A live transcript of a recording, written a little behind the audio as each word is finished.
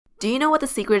Do you know what the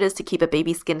secret is to keep a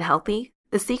baby's skin healthy?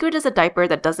 The secret is a diaper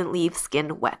that doesn't leave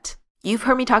skin wet. You've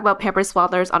heard me talk about Pampers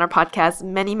Swaddlers on our podcast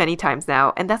many times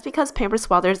now, and that's because Pampers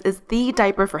Swaddlers is the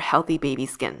diaper for healthy baby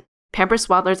skin. Pampers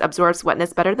Swaddlers absorbs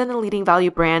wetness better than the leading value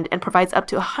brand and provides up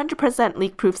to 100%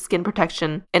 leak-proof skin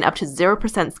protection and up to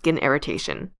 0% skin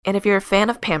irritation. And if you're a fan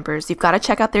of Pampers, you've got to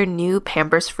check out their new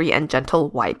Pampers Free and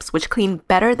Gentle wipes, which clean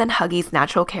better than Huggies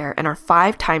Natural Care and are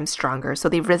 5 times stronger, so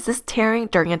they resist tearing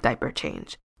during a diaper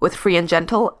change. With Free and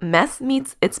Gentle, mess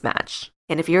meets its match.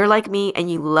 And if you're like me and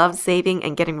you love saving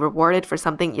and getting rewarded for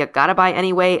something you gotta buy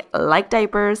anyway, like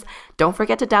diapers, don't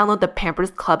forget to download the Pampers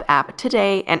Club app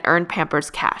today and earn Pampers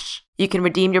Cash. You can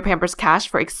redeem your Pampers Cash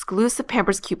for exclusive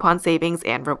Pampers coupon savings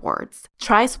and rewards.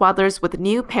 Try Swaddlers with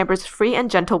new Pampers Free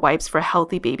and Gentle wipes for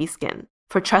healthy baby skin.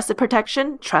 For trusted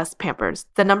protection, trust Pampers,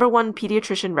 the #1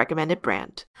 pediatrician recommended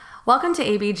brand. Welcome to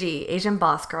ABG, Asian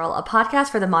Boss Girl, a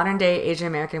podcast for the modern-day Asian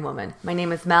American woman. My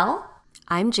name is Mel.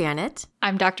 I'm Janet.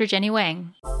 I'm Dr. Jenny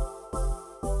Wang.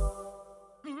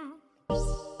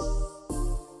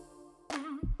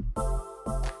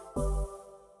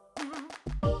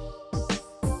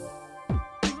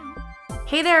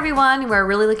 Hey there, everyone. We're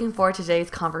really looking forward to today's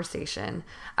conversation.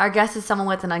 Our guest is someone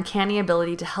with an uncanny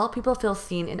ability to help people feel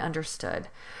seen and understood.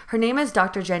 Her name is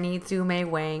Dr. Jenny Tzu-Mei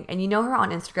Wang, and you know her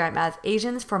on Instagram as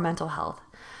Asians for Mental Health.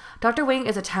 Dr. Wang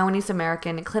is a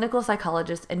Taiwanese-American clinical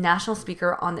psychologist and national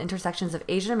speaker on the intersections of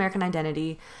Asian American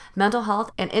identity, mental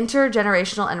health, and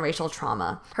intergenerational and racial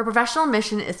trauma. Her professional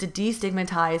mission is to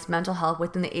destigmatize mental health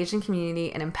within the Asian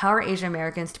community and empower Asian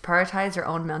Americans to prioritize their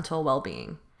own mental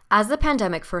well-being. As the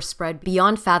pandemic first spread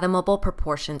beyond fathomable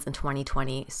proportions in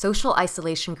 2020, social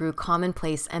isolation grew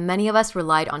commonplace, and many of us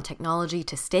relied on technology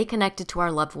to stay connected to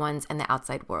our loved ones and the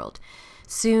outside world.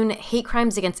 Soon, hate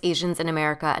crimes against Asians in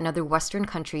America and other Western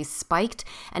countries spiked,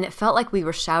 and it felt like we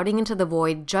were shouting into the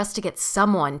void just to get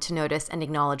someone to notice and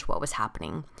acknowledge what was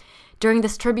happening. During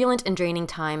this turbulent and draining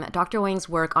time, Dr. Wang's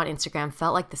work on Instagram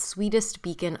felt like the sweetest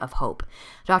beacon of hope.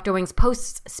 Dr. Wang's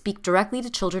posts speak directly to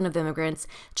children of immigrants,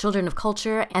 children of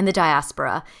culture, and the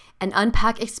diaspora, and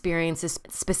unpack experiences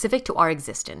specific to our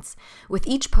existence. With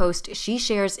each post, she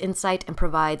shares insight and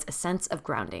provides a sense of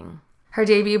grounding. Her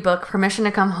debut book, Permission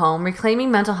to Come Home,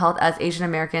 Reclaiming Mental Health as Asian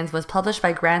Americans, was published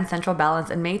by Grand Central Balance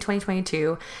in May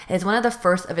 2022 and is one of the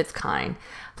first of its kind.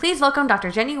 Please welcome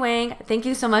Dr. Jenny Wang. Thank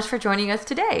you so much for joining us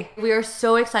today. We are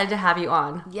so excited to have you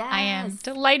on. Yes. I am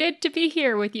delighted to be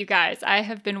here with you guys. I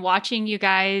have been watching you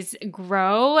guys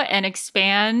grow and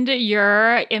expand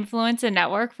your influence and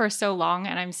network for so long,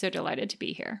 and I'm so delighted to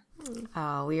be here.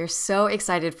 Oh, we are so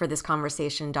excited for this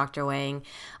conversation, Dr. Wang.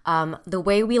 The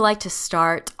way we like to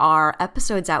start our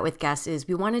episodes out with guests is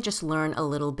we want to just learn a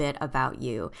little bit about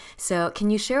you. So can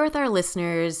you share with our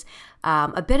listeners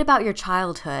a bit about your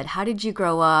childhood? How did you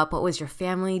grow up? What was your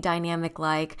family dynamic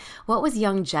like? What was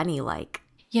young Jenny like?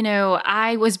 You know,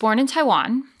 I was born in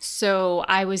Taiwan, so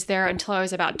I was there until I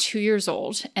was about 2 years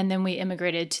old, and then we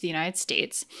immigrated to the United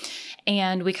States.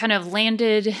 And we kind of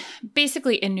landed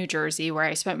basically in New Jersey, where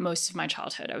I spent most of my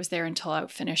childhood. I was there until I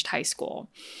finished high school.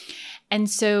 And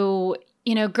so,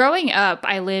 you know, growing up,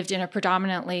 I lived in a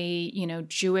predominantly,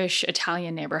 Jewish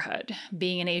Italian neighborhood.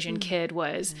 Being an Asian kid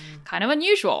was kind of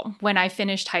unusual. When I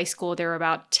finished high school, there were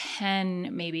about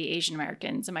 10 maybe Asian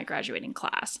Americans in my graduating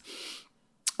class.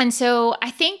 And so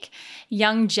I think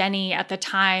young Jenny at the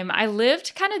time, I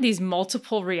lived kind of these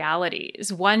multiple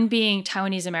realities. One being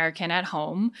Taiwanese American at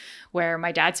home, where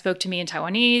my dad spoke to me in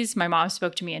Taiwanese, my mom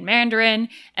spoke to me in Mandarin,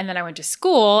 and then I went to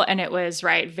school and it was,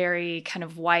 very kind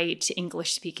of white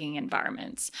English-speaking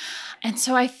environments. And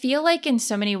so I feel like in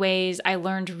so many ways, I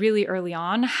learned really early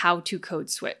on how to code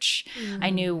switch.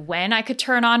 I knew when I could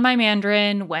turn on my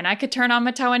Mandarin, when I could turn on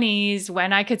my Taiwanese,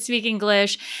 when I could speak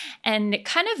English, and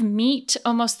kind of meet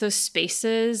almost those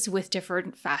spaces with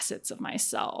different facets of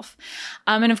myself.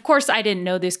 And of course, I didn't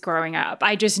know this growing up.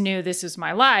 I just knew this was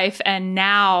my life. And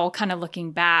now, kind of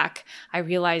looking back, I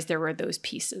realized there were those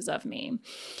pieces of me.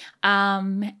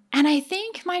 And I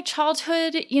think my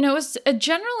childhood, was a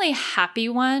generally happy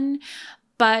one.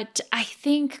 But I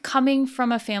think coming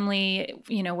from a family,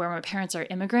 where my parents are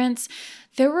immigrants,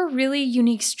 there were really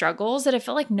unique struggles that I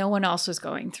felt like no one else was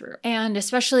going through. And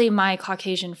especially my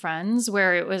Caucasian friends,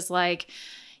 where it was like,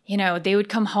 they would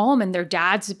come home and their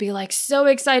dads would be like so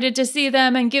excited to see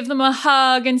them and give them a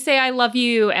hug and say, I love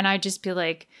you. And I'd just be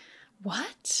like,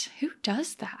 what? Who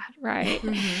does that? Right.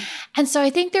 And so I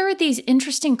think there are these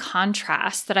interesting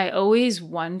contrasts that I always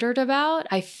wondered about.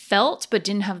 I felt, but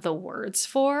didn't have the words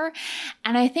for.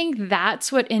 And I think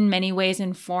that's what in many ways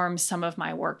informs some of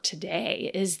my work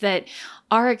today, is that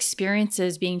our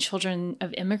experiences being children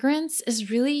of immigrants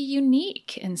is really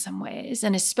unique in some ways,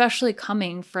 and especially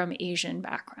coming from Asian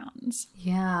backgrounds.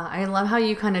 Yeah, I love how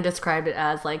you kind of described it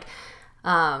as like,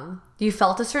 you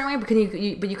felt a certain way, but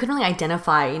you couldn't really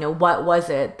identify, what was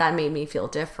it that made me feel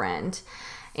different.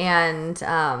 And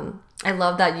I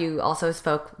love that you also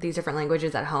spoke these different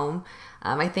languages at home.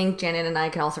 I think Janet and I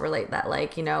can also relate that,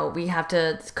 like, we have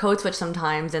to code switch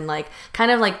sometimes and like kind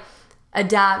of like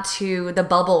adapt to the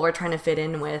bubble we're trying to fit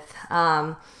in with.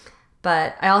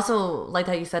 But I also like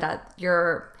how you said that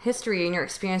your history and your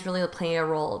experience really played a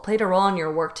role in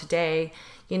your work today.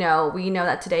 We know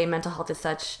that today mental health is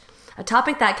such a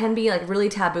topic that can be like really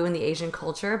taboo in the Asian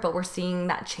culture, but we're seeing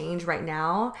that change right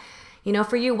now.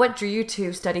 For you, what drew you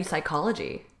to study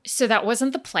psychology? So that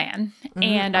wasn't the plan.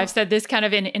 And I've said this kind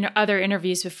of in other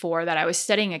interviews before, that I was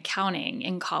studying accounting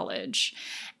in college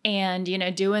and,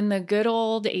 doing the good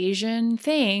old Asian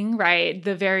thing, right?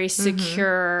 The very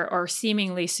secure or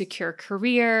seemingly secure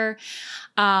career.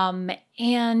 And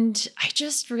I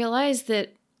just realized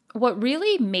that what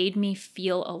really made me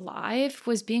feel alive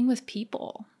was being with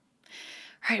people.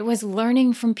 Right, it was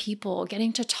learning from people,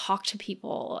 getting to talk to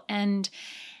people, and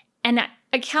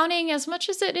accounting, as much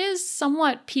as it is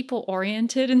somewhat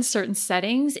people-oriented in certain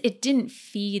settings, it didn't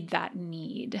feed that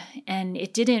need, and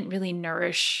it didn't really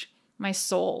nourish my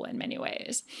soul in many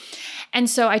ways. And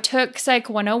so I took Psych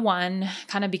 101,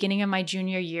 kind of beginning of my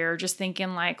junior year, just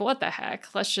thinking like, what the heck?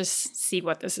 Let's just see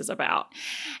what this is about.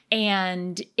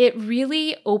 And it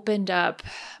really opened up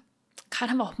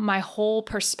kind of my whole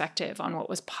perspective on what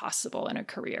was possible in a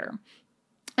career.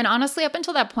 And honestly, up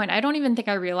until that point, I don't even think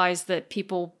I realized that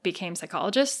people became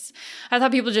psychologists. I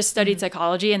thought people just studied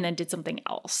psychology and then did something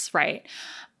else, right?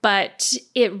 But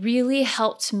it really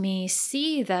helped me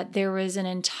see that there was an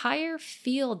entire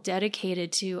field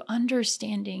dedicated to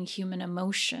understanding human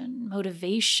emotion,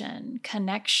 motivation,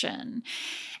 connection.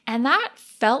 And that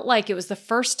felt like it was the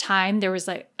first time there was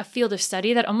like a field of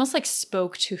study that almost like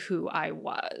spoke to who I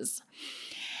was.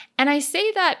 And I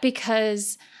say that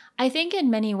because I think in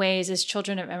many ways, as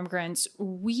children of immigrants,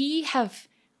 we have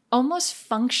almost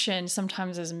functioned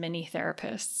sometimes as mini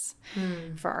therapists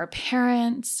for our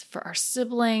parents, for our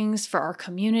siblings, for our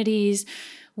communities.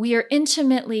 We are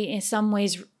intimately, in some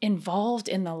ways, involved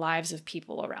in the lives of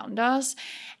people around us.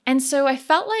 And so I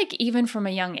felt like even from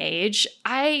a young age,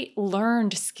 I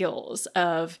learned skills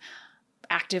of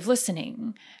active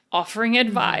listening, offering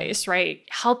advice, right?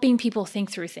 Helping people think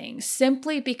through things,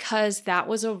 simply because that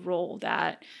was a role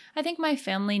that I think my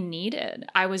family needed.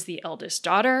 I was the eldest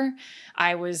daughter.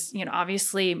 I was,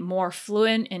 obviously more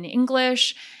fluent in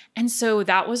English. And so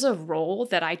that was a role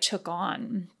that I took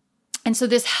on. And so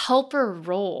this helper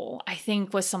role, I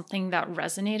think, was something that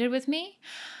resonated with me.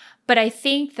 But I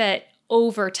think that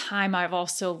over time, I've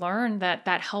also learned that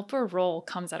that helper role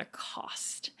comes at a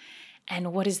cost.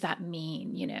 And what does that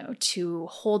mean, to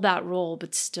hold that role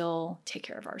but still take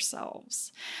care of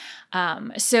ourselves?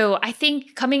 So I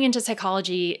think coming into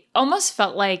psychology almost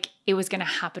felt like it was going to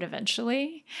happen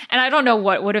eventually. And I don't know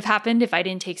what would have happened if I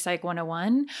didn't take Psych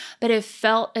 101, but it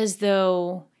felt as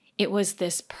though it was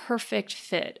this perfect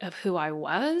fit of who I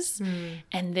was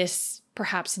and this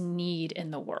perhaps need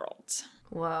in the world.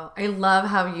 Wow. I love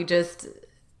how you just...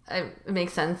 It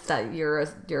makes sense that you're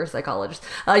a psychologist.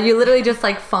 You literally just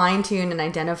like fine-tuned and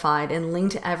identified and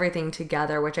linked everything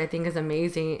together, which I think is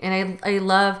amazing. And I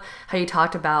love how you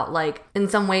talked about, like, in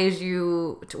some ways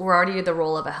you were already the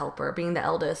role of a helper, being the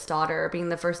eldest daughter, being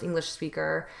the first English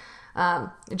speaker.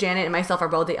 Janet and myself are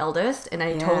both the eldest, and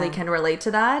I totally can relate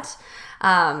to that.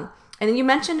 And then you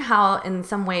mentioned how in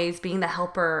some ways being the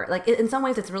helper, like in some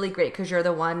ways it's really great because you're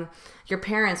the one your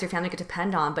parents, your family could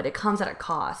depend on, but it comes at a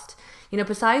cost.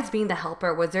 Besides being the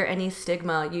helper, was there any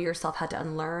stigma you yourself had to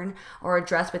unlearn or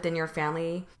address within your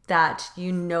family that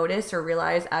you noticed or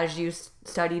realized as you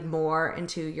studied more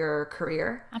into your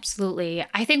career? Absolutely.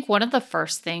 I think one of the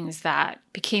first things that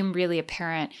became really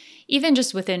apparent, even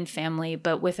just within family,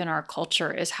 but within our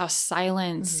culture, is how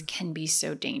silence can be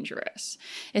so dangerous,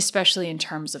 especially in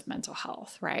terms of mental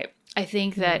health, right? I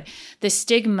think that the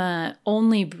stigma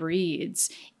only breeds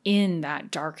in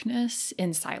that darkness,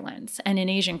 in silence. And in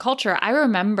Asian culture, I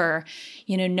remember,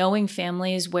 knowing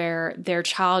families where their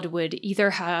child would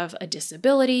either have a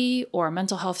disability or a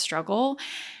mental health struggle,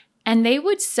 and they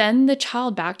would send the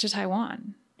child back to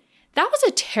Taiwan. That was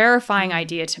a terrifying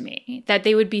idea to me, that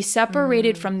they would be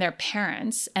separated from their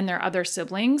parents and their other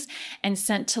siblings and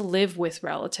sent to live with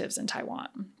relatives in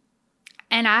Taiwan.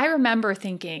 And I remember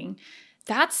thinking,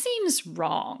 that seems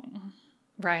wrong,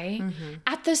 right?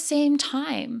 At the same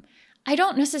time, I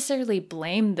don't necessarily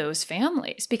blame those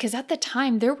families, because at the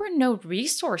time there were no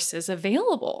resources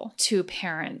available to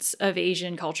parents of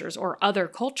Asian cultures or other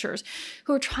cultures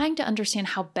who were trying to understand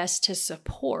how best to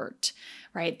support,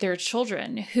 right, their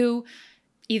children who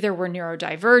either were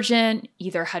neurodivergent,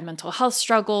 either had mental health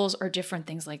struggles, or different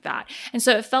things like that. And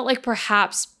so it felt like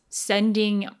perhaps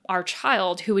sending our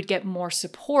child who would get more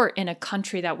support in a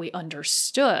country that we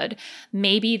understood,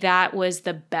 maybe that was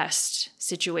the best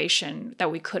situation that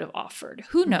we could have offered.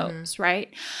 Who knows, right?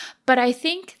 But I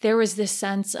think there was this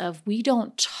sense of, we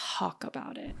don't talk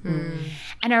about it.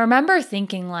 And I remember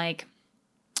thinking, like,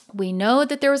 we know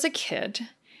that there was a kid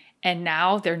and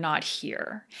now they're not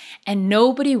here. And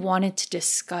nobody wanted to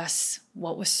discuss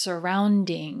what was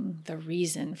surrounding the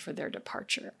reason for their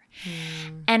departure.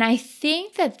 And I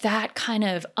think that kind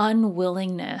of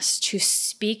unwillingness to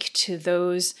speak to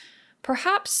those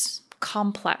perhaps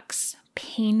complex,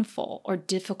 painful, or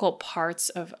difficult parts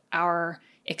of our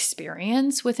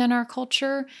experience within our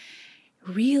culture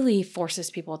really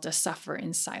forces people to suffer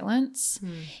in silence.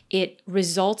 It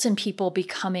results in people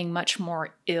becoming much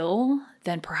more ill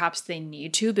than perhaps they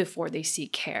need to before they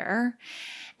seek care.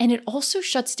 And it also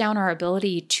shuts down our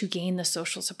ability to gain the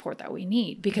social support that we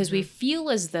need, because we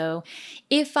feel as though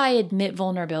if I admit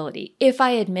vulnerability, if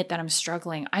I admit that I'm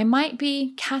struggling, I might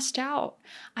be cast out.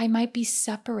 I might be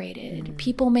separated.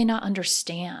 People may not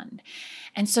understand.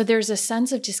 And so there's a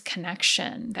sense of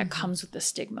disconnection that comes with the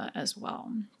stigma as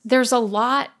well. There's a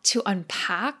lot to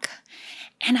unpack.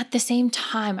 And at the same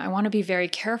time, I want to be very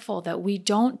careful that we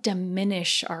don't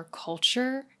diminish our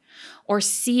culture or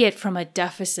see it from a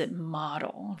deficit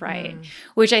model, right?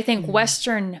 Which I think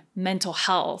Western mental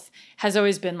health has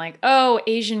always been like, oh,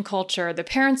 Asian culture, the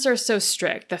parents are so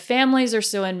strict, the families are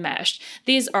so enmeshed.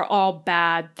 These are all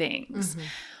bad things.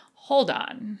 Hold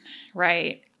on,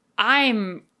 right?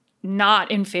 I'm not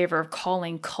in favor of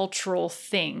calling cultural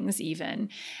things even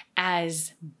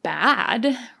as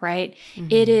bad, right?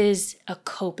 It is a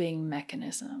coping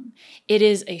mechanism. It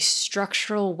is a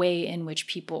structural way in which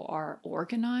people are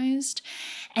organized.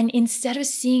 And instead of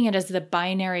seeing it as the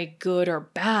binary good or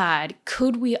bad,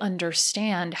 could we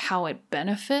understand how it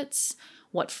benefits,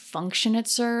 what function it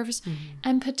serves,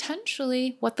 and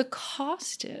potentially what the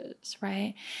cost is,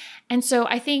 right? And so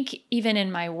I think even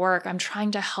in my work, I'm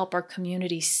trying to help our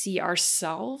community see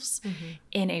ourselves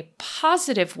in a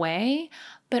positive way,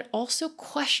 but also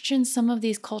question some of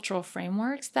these cultural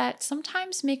frameworks that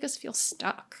sometimes make us feel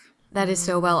stuck. That is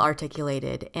so well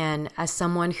articulated. And as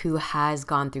someone who has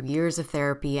gone through years of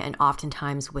therapy and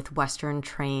oftentimes with Western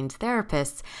trained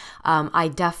therapists, I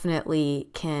definitely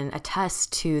can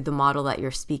attest to the model that you're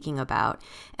speaking about,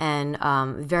 and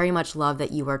very much love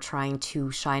that you are trying to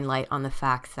shine light on the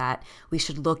fact that we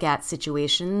should look at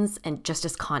situations and just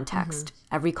as context.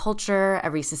 Every culture,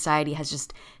 every society has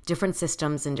just different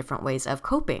systems and different ways of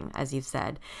coping, as you've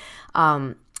said.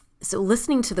 So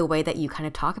listening to the way that you kind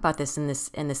of talk about this in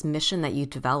this mission that you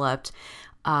developed,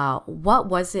 what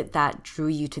was it that drew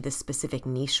you to this specific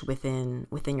niche within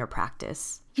your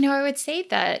practice? I would say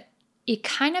that it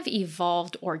kind of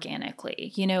evolved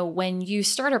organically. When you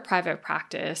start a private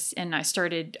practice, and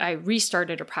I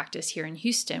restarted a practice here in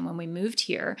Houston when we moved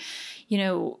here,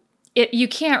 you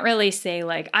can't really say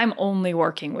like, I'm only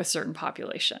working with certain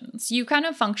populations. You kind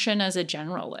of function as a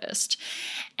generalist.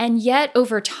 And yet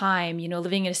over time,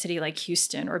 living in a city like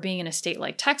Houston or being in a state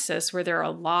like Texas, where there are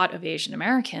a lot of Asian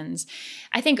Americans,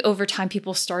 I think over time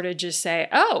people started to just say,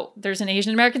 oh, there's an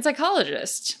Asian American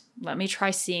psychologist. Let me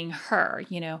try seeing her,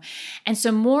 And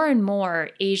so more and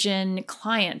more Asian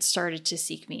clients started to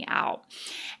seek me out.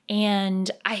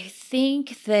 And I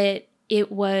think that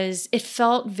it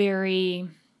felt very...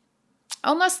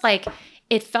 almost like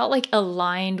it felt like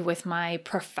aligned with my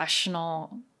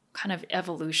professional kind of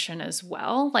evolution as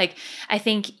well. Like, I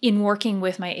think in working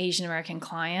with my Asian American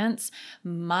clients,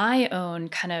 my own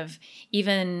kind of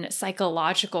even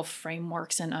psychological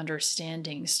frameworks and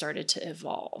understanding started to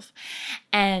evolve.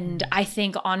 And I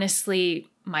think honestly,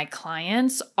 my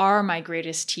clients are my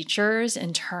greatest teachers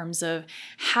in terms of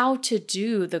how to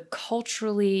do the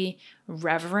culturally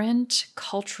reverent,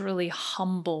 culturally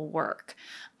humble work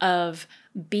of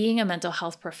being a mental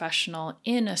health professional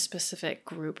in a specific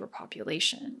group or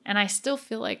population. And I still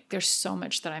feel like there's so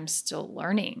much that I'm still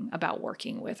learning about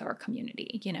working with our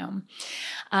community,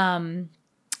 And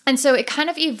so it kind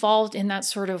of evolved in that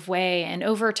sort of way. And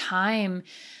over time,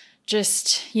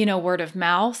 just, word of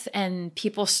mouth. And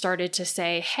people started to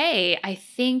say, hey, I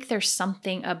think there's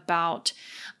something about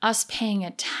us paying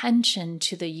attention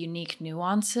to the unique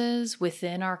nuances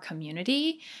within our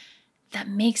community that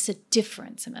makes a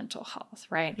difference in mental health,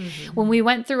 right? Mm-hmm.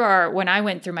 When I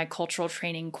went through my cultural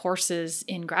training courses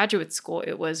in graduate school,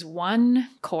 it was one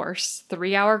course,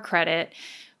 3-hour credit.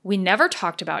 We never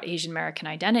talked about Asian American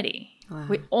identity. Wow.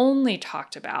 We only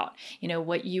talked about,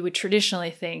 what you would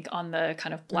traditionally think on the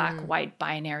kind of black-white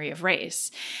binary of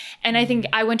race. And I think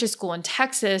I went to school in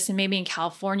Texas, and maybe in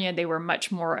California, they were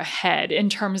much more ahead in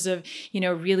terms of,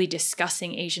 really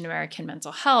discussing Asian American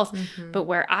mental health. Mm-hmm. But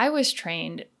where I was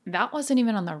trained, that wasn't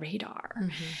even on the radar.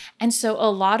 Mm-hmm. And so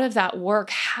a lot of that work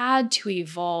had to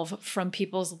evolve from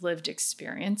people's lived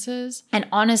experiences. And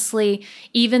honestly,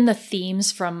 even the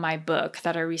themes from my book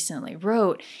that I recently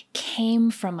wrote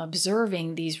came from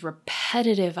observing these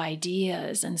repetitive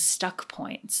ideas and stuck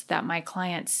points that my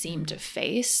clients seemed to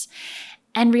face,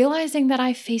 and realizing that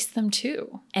I faced them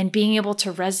too. And being able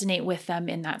to resonate with them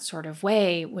in that sort of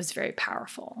way was very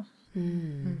powerful.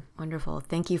 Wonderful.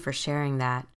 Thank you for sharing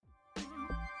that.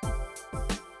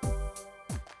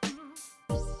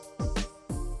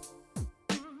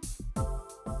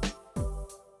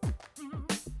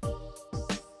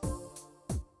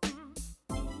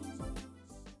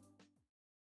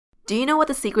 Do you know what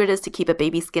the secret is to keep a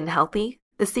baby's skin healthy?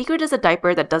 The secret is a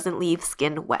diaper that doesn't leave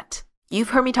skin wet.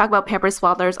 You've heard me talk about Pampers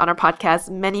Swaddlers on our podcast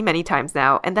many, many times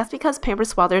now, and that's because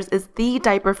Pampers Swaddlers is the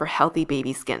diaper for healthy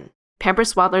baby skin.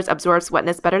 Pampers Swaddlers absorbs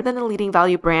wetness better than the leading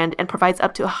value brand and provides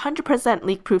up to 100%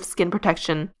 leak-proof skin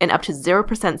protection and up to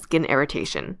 0% skin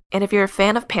irritation. And if you're a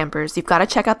fan of Pampers, you've got to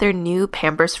check out their new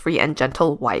Pampers Free and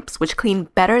Gentle wipes, which clean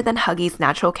better than Huggies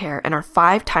Natural Care and are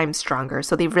 5 times stronger,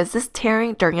 so they resist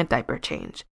tearing during a diaper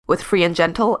change. With Free and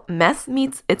Gentle, mess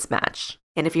meets its match.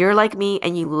 And if you're like me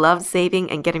and you love saving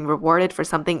and getting rewarded for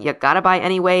something you gotta buy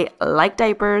anyway, like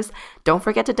diapers, don't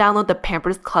forget to download the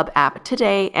Pampers Club app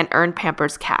today and earn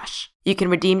Pampers Cash. You can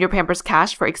redeem your Pampers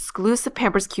Cash for exclusive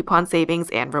Pampers coupon savings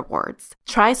and rewards.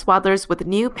 Try Swaddlers with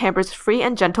new Pampers Free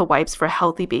and Gentle wipes for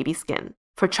healthy baby skin.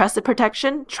 For trusted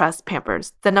protection, trust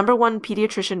Pampers, the #1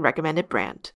 pediatrician recommended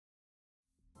brand.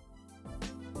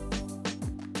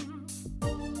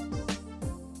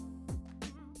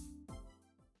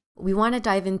 We want to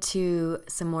dive into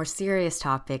some more serious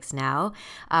topics now.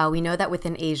 We know that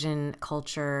within Asian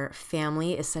culture,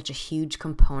 family is such a huge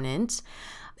component.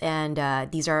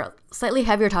 And these are slightly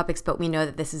heavier topics, but we know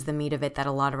that this is the meat of it that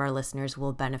a lot of our listeners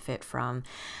will benefit from.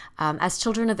 As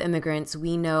children of immigrants,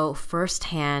 we know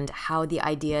firsthand how the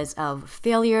ideas of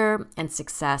failure and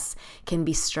success can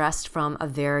be stressed from a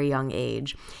very young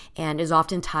age and is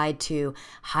often tied to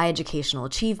high educational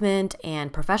achievement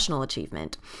and professional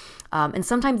achievement. And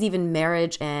sometimes even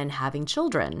marriage and having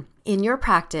children. In your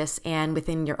practice and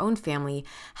within your own family,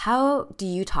 how do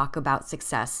you talk about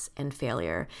success and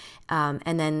failure?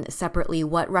 And then separately,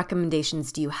 what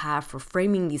recommendations do you have for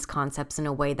framing these concepts in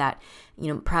a way that,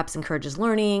 perhaps encourages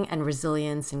learning and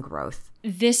resilience and growth?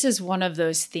 This is one of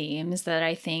those themes that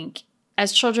I think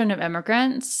as children of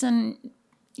immigrants and,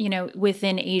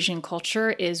 within Asian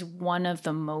culture is one of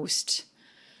the most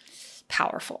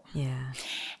powerful. Yeah.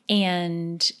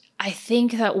 And I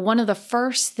think that one of the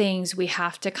first things we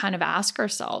have to kind of ask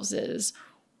ourselves is,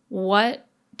 what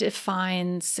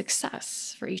defines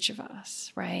success for each of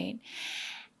us, right?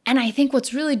 And I think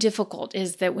what's really difficult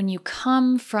is that when you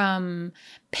come from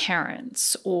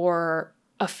parents or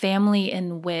a family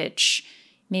in which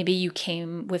maybe you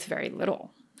came with very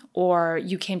little, or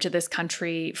you came to this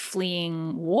country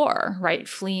fleeing war, right?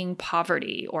 Fleeing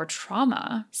poverty or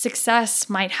trauma, success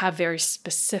might have very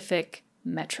specific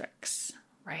metrics,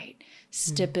 right?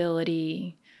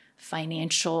 Stability,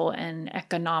 financial and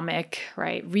economic,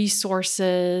 right?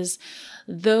 Resources,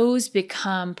 those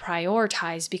become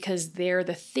prioritized because they're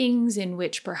the things in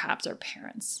which perhaps our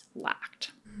parents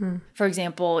lacked. Mm-hmm. For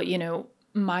example,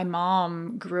 my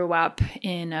mom grew up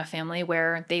in a family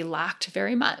where they lacked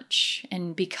very much.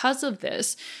 And because of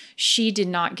this, she did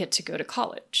not get to go to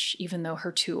college, even though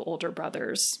her 2 older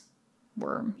brothers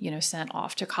were, sent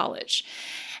off to college.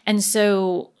 And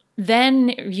so then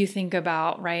you think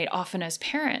about, right, often as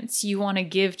parents, you want to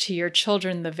give to your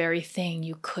children the very thing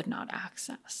you could not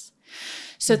access.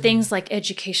 So things like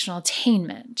educational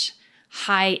attainment,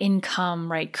 high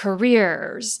income, right,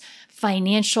 careers,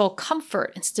 financial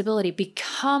comfort and stability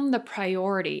become the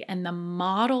priority and the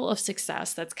model of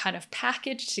success that's kind of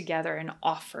packaged together and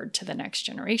offered to the next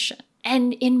generation.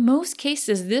 And in most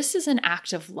cases, this is an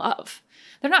act of love.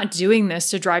 They're not doing this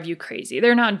to drive you crazy.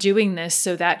 They're not doing this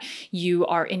so that you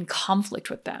are in conflict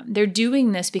with them. They're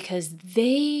doing this because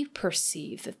they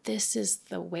perceive that this is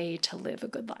the way to live a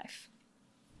good life.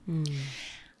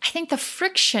 I think the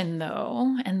friction,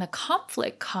 though, and the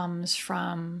conflict comes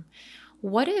from,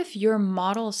 what if your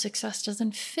model of success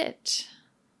doesn't fit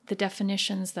the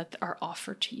definitions that are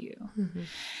offered to you?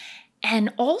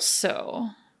 And also,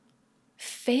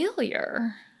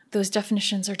 failure, those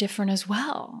definitions are different as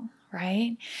well,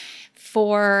 right?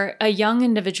 For a young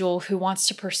individual who wants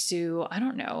to pursue, I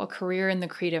don't know, a career in the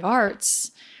creative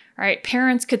arts, right?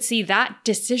 Parents could see that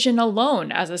decision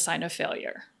alone as a sign of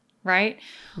failure, right?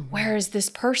 Whereas this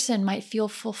person might feel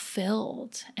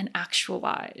fulfilled and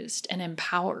actualized and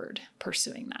empowered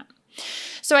pursuing that.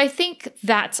 So I think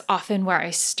that's often where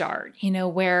I start,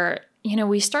 where,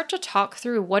 we start to talk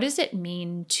through, what does it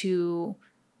mean to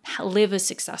live a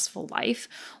successful life?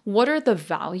 What are the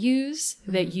values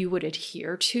that you would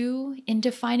adhere to in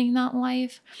defining that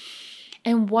life?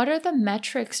 And what are the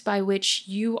metrics by which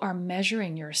you are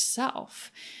measuring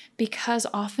yourself? Because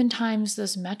oftentimes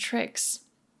those metrics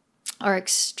are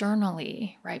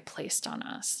externally, right, placed on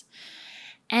us.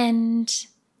 And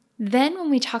then when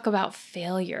we talk about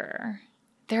failure,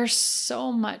 there's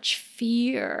so much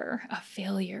fear of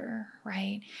failure,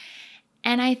 right?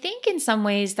 And I think in some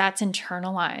ways that's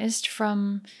internalized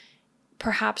from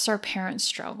perhaps our parents'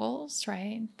 struggles,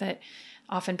 right? That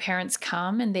often parents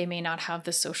come and they may not have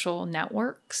the social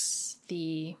networks,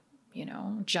 the,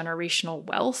 generational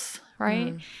wealth,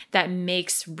 right? That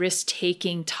makes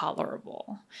risk-taking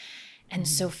tolerable. And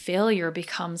so failure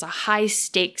becomes a high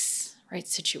stakes, right,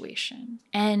 situation.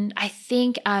 And I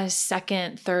think as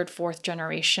second, third, fourth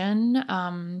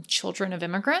generation children of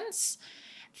immigrants,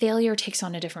 failure takes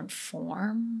on a different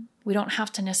form. We don't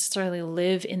have to necessarily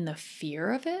live in the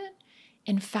fear of it.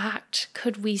 In fact,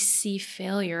 could we see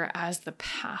failure as the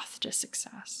path to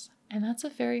success? And that's a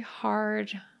very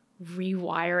hard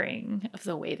rewiring of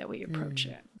the way that we approach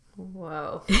it.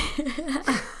 Whoa.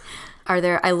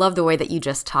 I love the way that you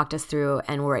just talked us through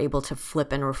and were able to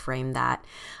flip and reframe that.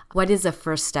 What is the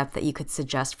first step that you could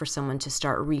suggest for someone to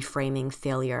start reframing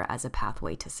failure as a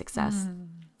pathway to success?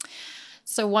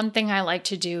 So one thing I like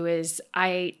to do is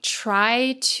I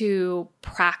try to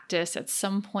practice at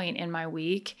some point in my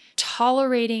week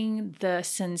tolerating the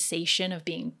sensation of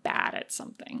being bad at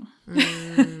something.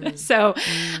 So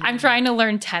I'm trying to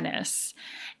learn tennis,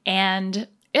 and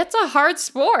it's a hard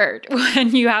sport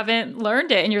when you haven't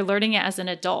learned it and you're learning it as an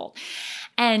adult.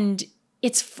 And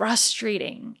it's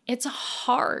frustrating. It's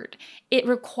hard. It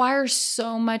requires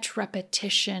so much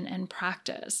repetition and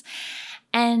practice.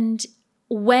 And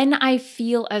when I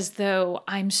feel as though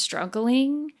I'm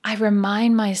struggling, I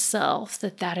remind myself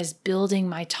that that is building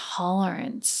my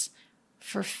tolerance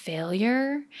for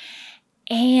failure,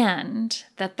 and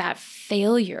that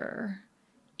failure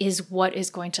is what is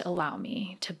going to allow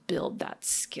me to build that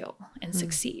skill and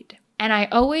succeed. And I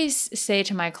always say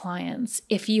to my clients,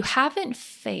 if you haven't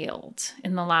failed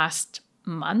in the last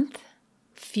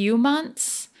few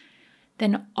months,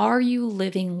 then are you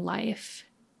living life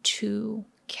too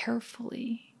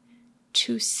carefully,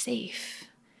 too safe,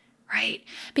 right?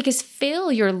 Because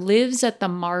failure lives at the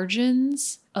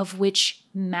margins of which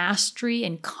mastery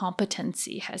and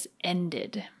competency has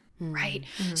ended, right?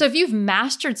 So if you've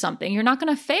mastered something, you're not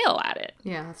going to fail at it.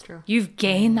 Yeah, that's true. You've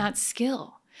gained that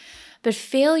skill. But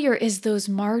failure is those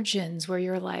margins where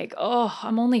you're like, oh,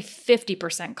 I'm only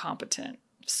 50% competent.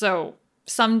 So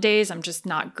some days I'm just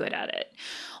not good at it.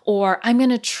 Or I'm going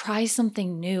to try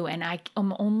something new and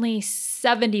I'm only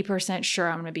 70% sure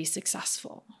I'm going to be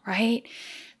successful, right?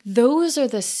 Those are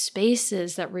the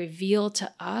spaces that reveal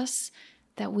to us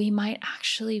that we might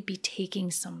actually be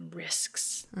taking some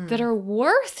risks that are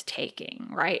worth taking,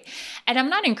 right? And I'm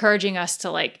not encouraging us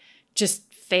to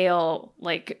just fail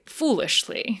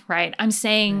foolishly, right? I'm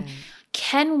saying,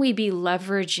 can we be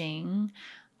leveraging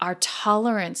our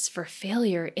tolerance for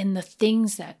failure in the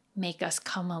things that make us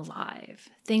come alive,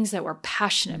 things that we're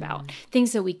passionate about,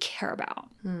 things that we care about?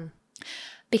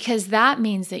 Because that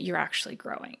means that you're actually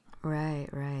growing.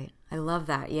 Right. I love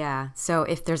that. Yeah. So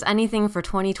if there's anything for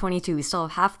 2022, we still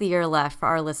have half the year left for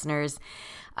our listeners,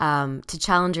 to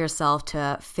challenge yourself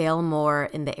to fail more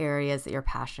in the areas that you're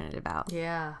passionate about.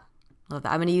 Yeah. Love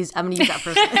that. I'm gonna use that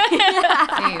first.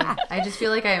 Same. I just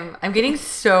feel like I'm getting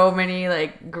so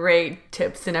many great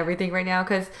tips and everything right now,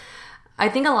 because I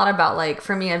think a lot about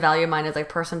for me, a value of mine is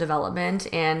personal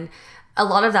development, and a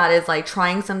lot of that is like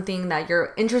trying something that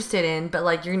you're interested in, but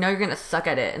like you're gonna suck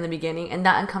at it in the beginning, and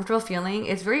that uncomfortable feeling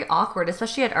is very awkward,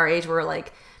 especially at our age where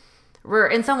like we're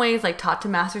in some ways like taught to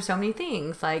master so many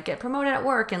things, like get promoted at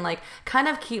work and like kind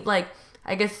of keep like,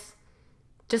 I guess,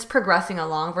 just progressing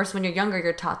along, versus when you're younger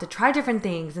you're taught to try different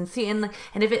things and see, and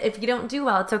if you don't do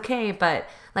well it's okay. But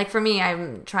like for me,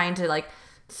 I'm trying to like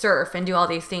surf and do all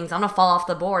these things. I'm gonna fall off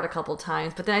the board a couple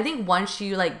times, but then I think once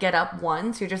you like get up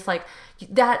once, you're just like,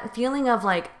 that feeling of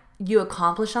like you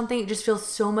accomplish something, it just feels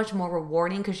so much more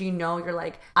rewarding, because you're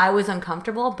like, I was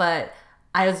uncomfortable, but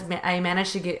I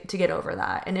managed to get over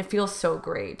that, and it feels so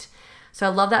great. So I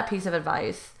love that piece of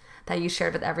advice that you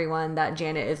shared with everyone that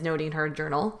Janet is noting in her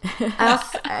journal.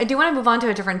 I do want to move on to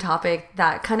a different topic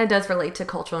that kind of does relate to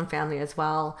culture and family as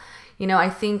well. I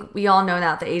think we all know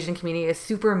that the Asian community is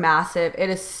super massive. It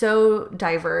is so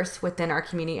diverse within our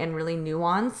community and really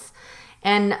nuanced.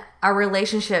 And our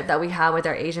relationship that we have with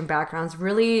our Asian backgrounds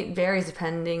really varies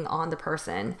depending on the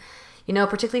person.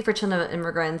 Particularly for children of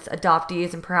immigrants,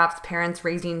 adoptees, and perhaps parents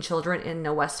raising children in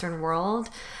a Western world,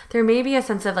 there may be a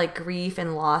sense of like grief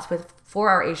and loss for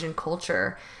our Asian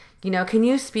culture. Can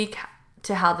you speak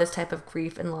to how this type of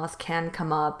grief and loss can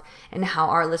come up, and how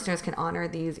our listeners can honor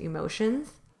these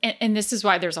emotions? And this is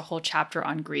why there's a whole chapter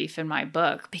on grief in my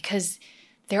book, because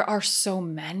there are so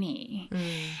many.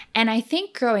 And I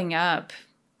think growing up,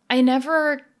 I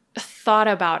never thought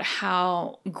about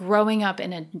how growing up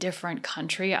in a different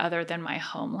country other than my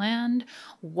homeland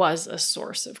was a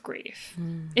source of grief.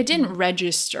 It didn't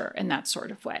register in that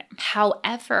sort of way.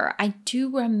 However, I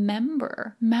do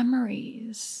remember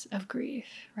memories of grief,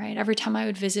 right? Every time I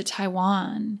would visit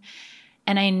Taiwan,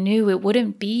 and I knew it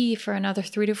wouldn't be for another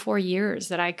 3 to 4 years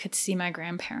that I could see my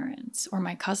grandparents or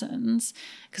my cousins,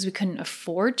 because we couldn't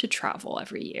afford to travel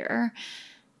every year.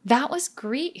 That was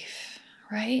grief,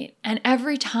 right? And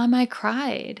every time I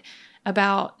cried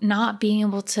about not being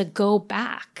able to go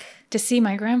back to see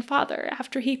my grandfather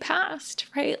after he passed,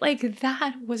 right? Like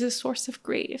that was a source of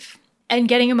grief. And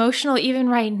getting emotional even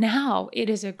right now, it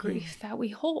is a grief that we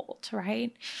hold,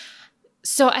 right?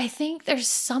 So I think there's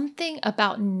something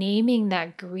about naming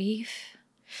that grief,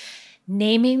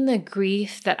 naming the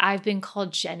grief that I've been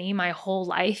called Jenny my whole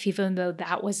life, even though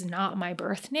that was not my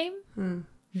birth name.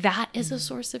 That is a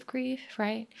source of grief,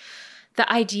 right?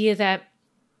 The idea that,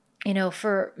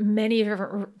 for many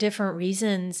different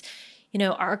reasons,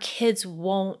 our kids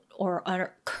won't or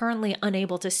are currently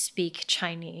unable to speak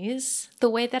Chinese the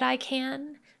way that I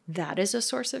can. That is a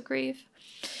source of grief.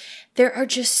 There are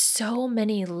just so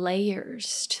many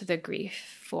layers to the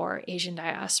grief for Asian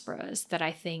diasporas that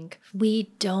I think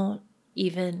we don't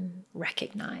even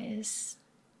recognize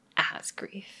as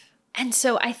grief. And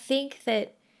so I think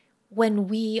that when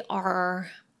we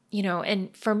are,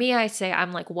 and for me, I say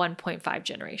I'm like 1.5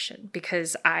 generation,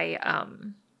 because I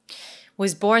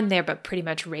was born there, but pretty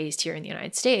much raised here in the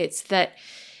United States, that,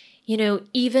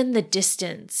 even the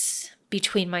distance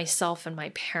between myself and my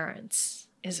parents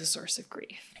is a source of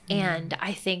grief. And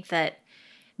I think that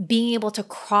being able to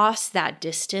cross that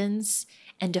distance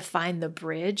and define the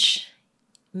bridge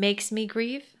makes me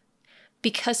grieve,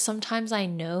 because sometimes I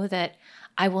know that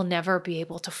I will never be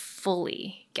able to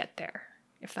fully get there,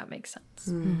 if that makes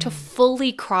sense, to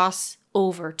fully cross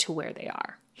over to where they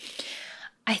are.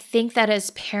 I think that as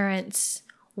parents,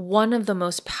 one of the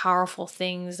most powerful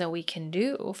things that we can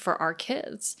do for our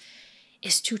kids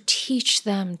is to teach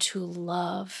them to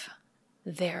love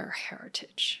their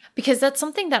heritage. Because that's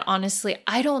something that honestly,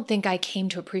 I don't think I came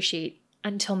to appreciate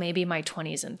until maybe my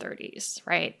 20s and 30s,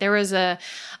 right? There was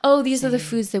these are the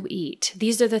foods that we eat.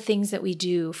 These are the things that we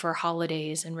do for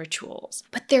holidays and rituals.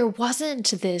 But there wasn't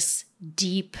this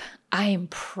deep, I am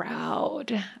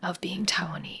proud of being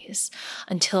Taiwanese,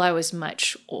 until I was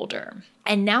much older.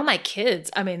 And now my kids,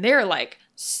 they're like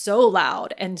so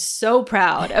loud and so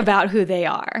proud about who they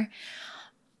are.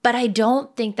 But I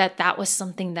don't think that was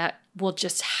something that will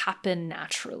just happen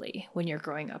naturally when you're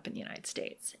growing up in the United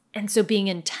States. And so being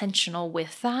intentional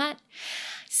with that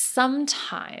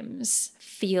sometimes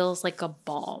feels like a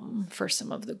balm for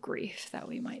some of the grief that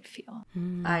we might feel.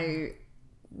 I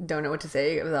don't know what to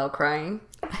say without crying.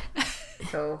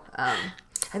 So I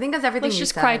think that's everything you said.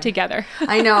 Let's just cry together.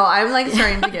 I know. I'm like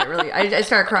starting to get really, I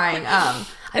start crying.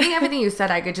 I think everything you said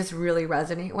I could just really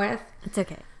resonate with. It's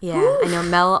okay. Yeah. Oof. I know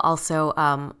Mel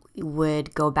also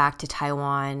would go back to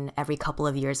Taiwan every couple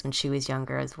of years when she was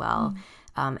younger as well.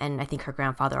 And I think her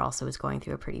grandfather also was going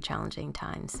through a pretty challenging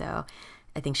time. So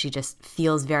I think she just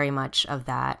feels very much of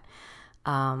that.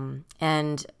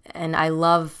 And I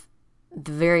love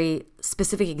the very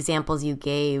specific examples you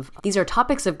gave, these are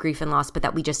topics of grief and loss, but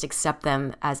that we just accept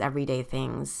them as everyday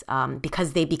things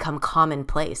because they become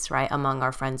commonplace, right, among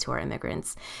our friends who are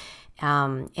immigrants.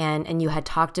 And you had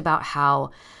talked about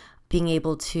how being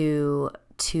able to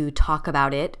talk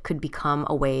about it could become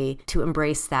a way to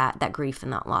embrace that grief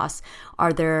and that loss.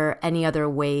 Are there any other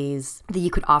ways that you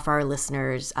could offer our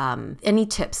listeners, any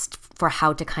tips for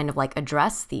how to kind of like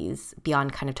address these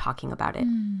beyond kind of talking about it?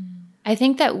 I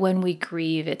think that when we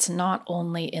grieve, it's not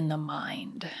only in the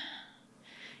mind,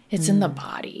 it's in the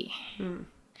body.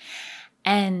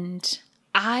 And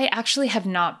I actually have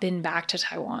not been back to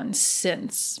Taiwan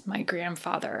since my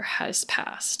grandfather has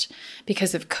passed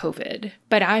because of COVID.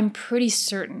 But I'm pretty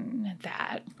certain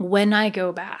that when I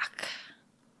go back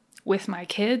with my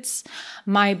kids,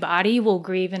 my body will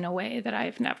grieve in a way that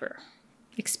I've never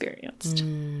experienced.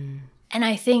 And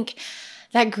I think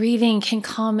that grieving can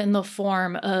come in the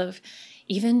form of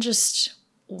even just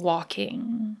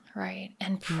walking, right?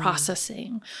 And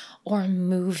processing or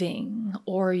moving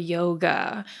or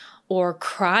yoga or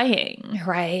crying,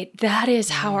 right? That is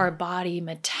how our body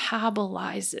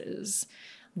metabolizes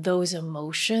those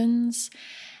emotions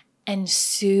and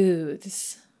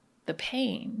soothes the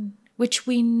pain, which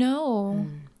we know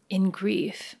in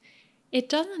grief, it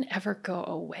doesn't ever go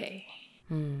away.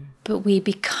 But we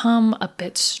become a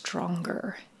bit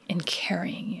stronger in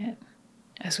carrying it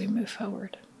as we move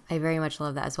forward. I very much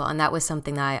love that as well. And that was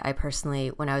something that I personally,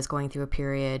 when I was going through a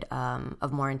period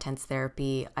of more intense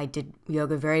therapy, I did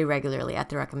yoga very regularly at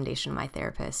the recommendation of my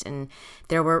therapist. And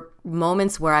there were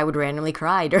moments where I would randomly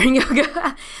cry during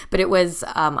yoga. But it was,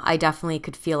 I definitely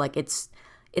could feel like it's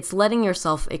letting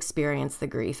yourself experience the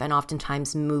grief. And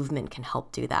oftentimes movement can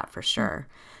help do that for sure.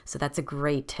 So that's a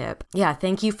great tip. Yeah,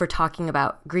 thank you for talking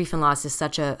about grief and loss is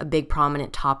such a big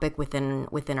prominent topic within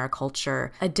our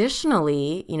culture.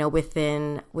 Additionally, you know,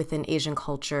 within Asian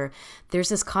culture, there's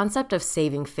this concept of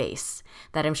saving face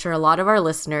that I'm sure a lot of our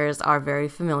listeners are very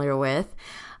familiar with.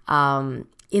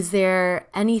 Is there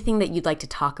anything that you'd like to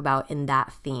talk about in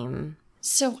that theme?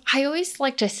 So I always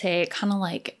like to say kind of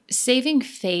like saving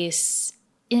face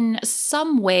in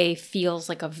some way feels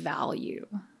like a value,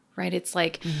 right? It's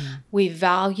like we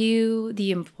value the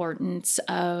importance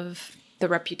of the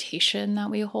reputation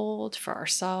that we hold for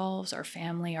ourselves, our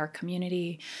family, our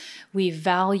community. We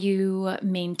value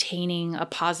maintaining a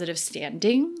positive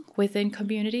standing within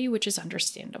community, which is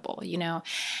understandable, you know?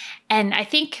 And I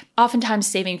think oftentimes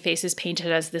saving face is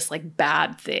painted as this like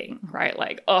bad thing, right?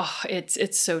 Like, oh,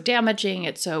 it's so damaging,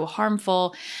 it's so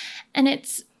harmful. And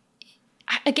it's,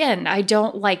 again, I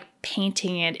don't like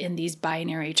painting it in these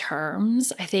binary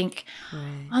terms. I think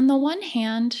on the one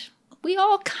hand, we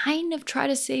all kind of try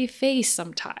to save face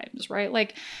sometimes, right?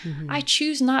 Like I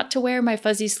choose not to wear my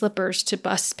fuzzy slippers to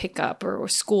bus pickup or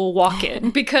school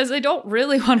walk-in because I don't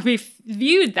really want to be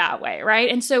viewed that way, right?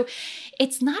 And so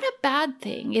it's not a bad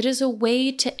thing. It is a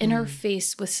way to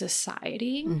interface with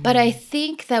society. But I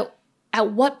think that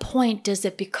at what point does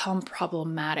it become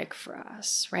problematic for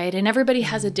us, right? And everybody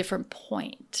has a different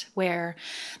point where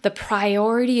the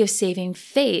priority of saving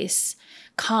face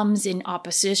comes in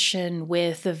opposition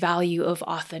with the value of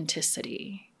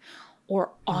authenticity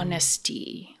or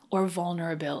honesty or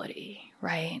vulnerability,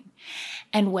 right?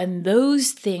 And when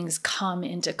those things come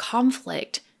into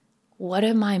conflict, what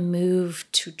am I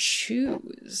moved to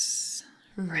choose,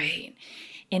 right?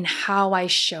 In how I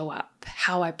show up,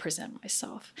 how I present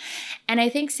myself. And I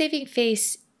think saving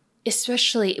face,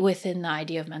 especially within the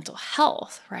idea of mental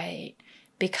health, right,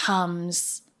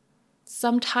 becomes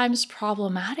sometimes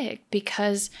problematic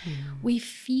because we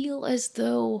feel as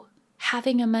though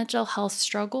having a mental health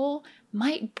struggle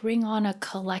might bring on a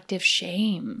collective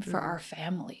shame for our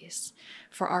families,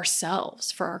 for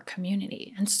ourselves, for our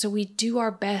community. And so we do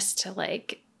our best to,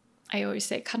 like, I always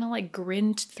say, kind of like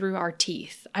grin through our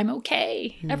teeth. I'm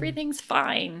okay. Everything's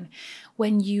fine.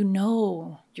 When you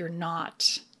know you're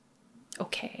not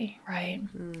okay, right?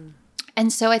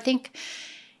 And so I think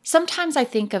sometimes I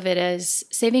think of it as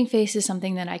saving face is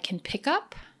something that I can pick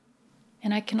up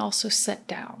and I can also set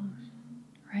down,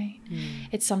 right?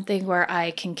 It's something where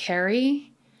I can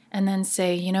carry and then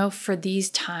say, you know, for these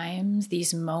times,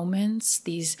 these moments,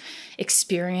 these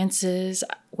experiences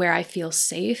where I feel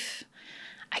safe,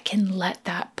 I can let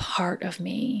that part of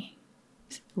me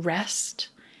rest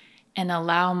and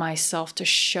allow myself to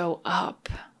show up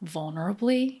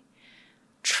vulnerably,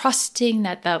 trusting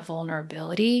that that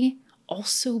vulnerability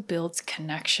also builds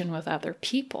connection with other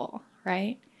people,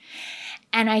 right?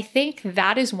 And I think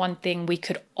that is one thing we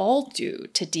could all do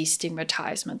to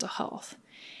destigmatize mental health,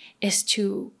 is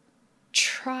to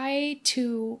try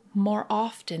to more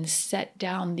often set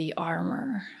down the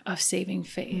armor of saving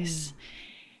face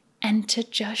and to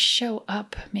just show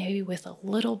up maybe with a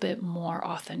little bit more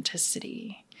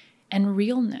authenticity and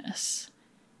realness.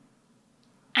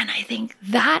 And I think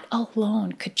that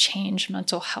alone could change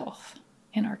mental health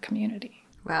in our community.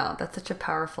 Wow, that's such a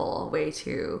powerful way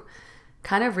to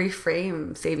kind of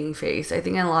reframe saving face. I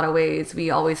think in a lot of ways, we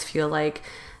always feel like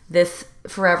this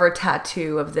forever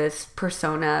tattoo of this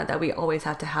persona that we always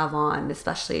have to have on,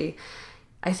 especially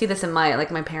I see this in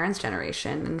my parents'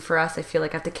 generation. And for us, I feel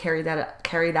like I have to carry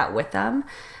that with them.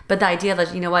 But the idea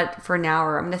that, you know what, for an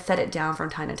hour, I'm going to set it down from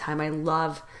time to time. I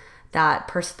love that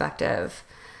perspective.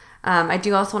 I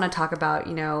do also want to talk about,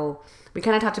 we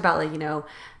kind of talked about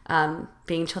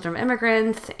being children of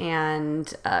immigrants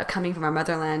and coming from our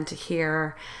motherland to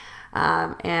here.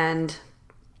 And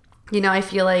I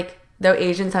feel like though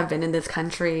Asians have been in this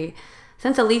country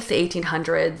since at least the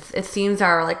 1800s, it seems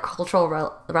our cultural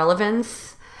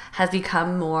relevance has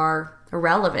become more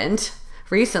relevant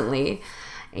recently.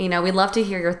 We'd love to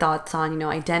hear your thoughts on,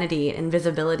 identity and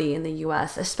visibility in the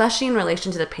U.S., especially in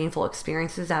relation to the painful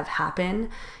experiences that have happened,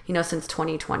 since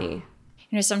 2020.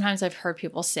 Sometimes I've heard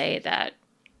people say that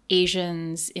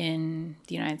Asians in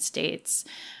the United States,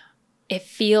 it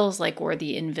feels like we're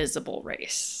the invisible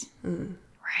race,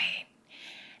 right?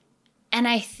 And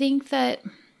I think that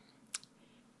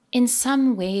in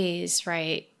some ways,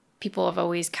 right, people have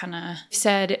always kind of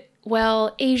said,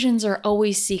 well, Asians are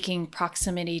always seeking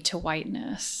proximity to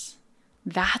whiteness.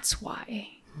 That's why,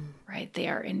 right, they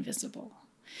are invisible.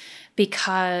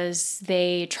 Because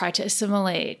they try to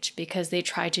assimilate, because they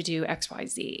try to do X, Y,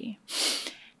 Z.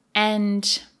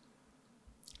 And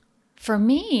for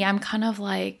me, I'm kind of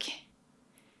like,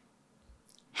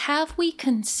 have we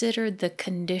considered the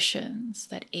conditions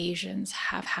that Asians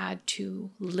have had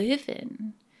to live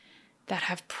in that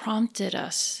have prompted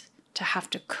us to have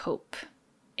to cope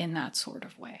in that sort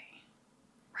of way,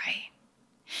 right?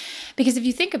 Because if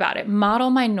you think about it, model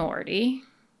minority,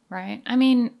 right? I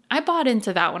mean, I bought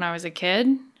into that when I was a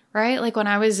kid, right? Like when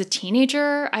I was a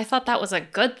teenager, I thought that was a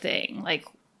good thing. Like,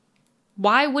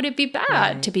 why would it be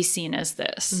bad to be seen as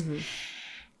this?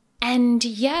 And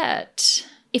yet,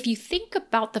 if you think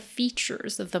about the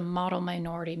features of the model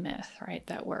minority myth, right,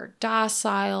 that we're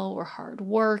docile, we're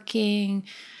hardworking,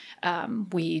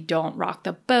 we don't rock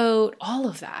the boat, all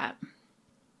of that.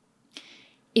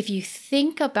 If you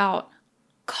think about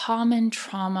common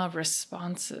trauma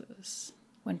responses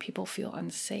when people feel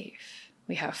unsafe,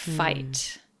 we have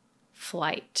fight,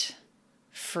 flight,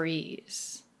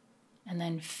 freeze, and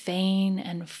then feign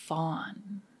and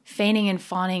fawn. Feigning and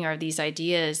fawning are these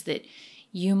ideas that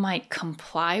you might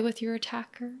comply with your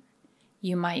attacker.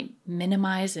 You might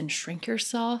minimize and shrink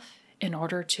yourself in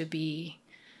order to be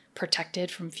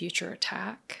protected from future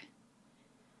attack.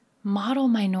 Model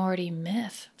minority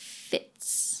myth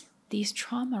fits these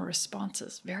trauma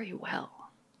responses very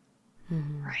well,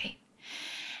 right?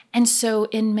 And so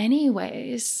in many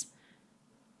ways,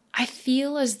 I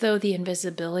feel as though the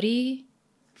invisibility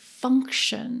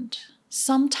functioned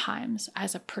sometimes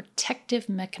as a protective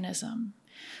mechanism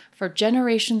for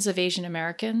generations of Asian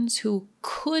Americans who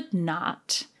could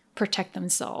not protect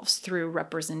themselves through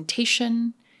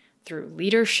representation, through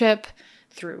leadership,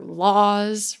 through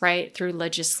laws, right, through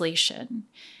legislation.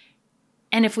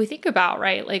 And if we think about,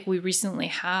 right, like we recently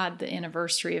had the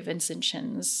anniversary of Vincent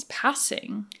Chin's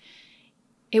passing,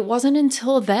 it wasn't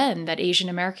until then that Asian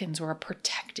Americans were a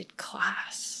protected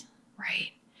class,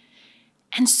 right?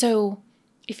 And so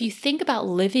if you think about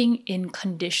living in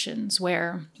conditions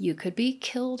where you could be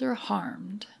killed or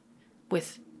harmed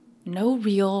with no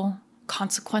real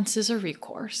consequences or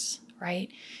recourse, right?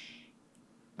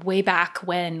 Way back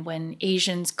when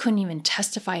Asians couldn't even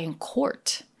testify in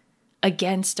court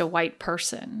against a white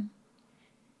person,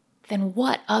 then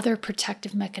what other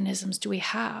protective mechanisms do we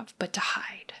have but to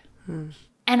hide?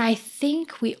 And I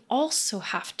think we also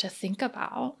have to think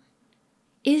about,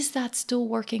 is that still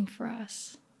working for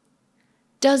us?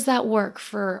 Does that work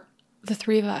for the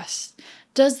three of us?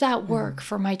 Does that work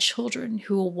for my children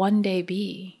who will one day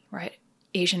be, right,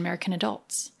 Asian American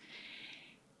adults?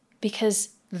 Because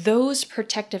those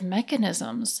protective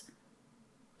mechanisms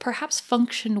perhaps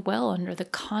functioned well under the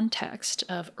context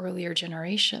of earlier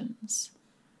generations.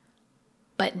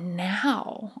 But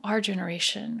now, our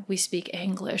generation, we speak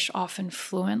English often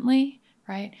fluently,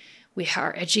 right? We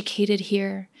are educated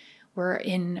here. We're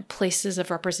in places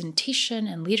of representation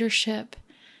and leadership.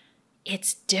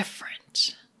 It's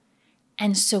different.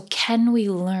 And so can we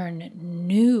learn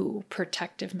new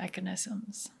protective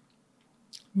mechanisms,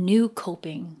 new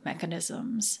coping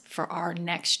mechanisms for our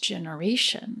next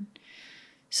generation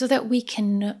so that we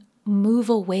can move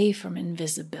away from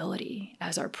invisibility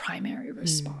as our primary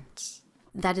response.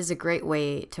 That is a great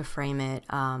way to frame it.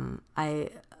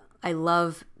 I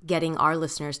love getting our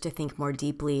listeners to think more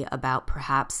deeply about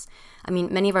perhaps, I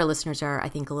mean, many of our listeners are, I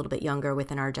think, a little bit younger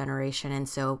within our generation, and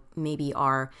so maybe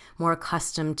are more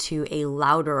accustomed to a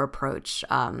louder approach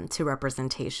to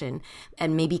representation,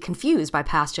 and maybe confused by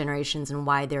past generations and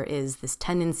why there is this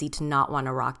tendency to not want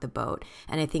to rock the boat.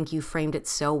 And I think you framed it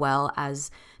so well as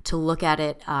to look at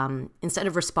it, instead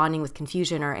of responding with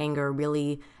confusion or anger,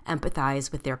 really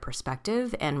empathize with their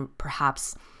perspective and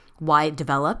perhaps why it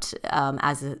developed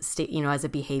as a state, as a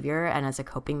behavior and as a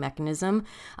coping mechanism,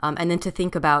 and then to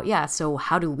think about, so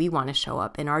how do we want to show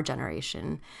up in our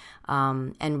generation,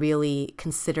 and really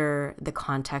consider the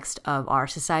context of our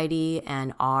society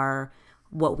and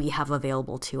what we have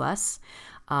available to us.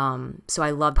 So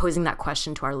I love posing that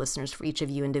question to our listeners for each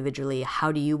of you individually.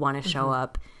 How do you want to show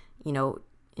up,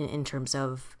 in terms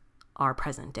of our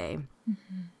present day?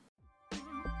 Mm-hmm.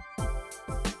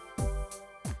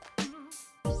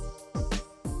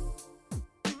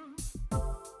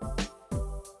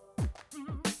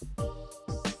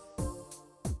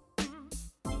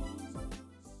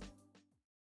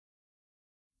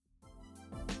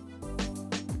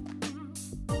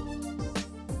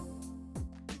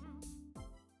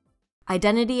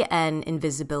 Identity and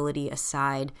invisibility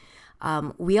aside,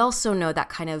 we also know that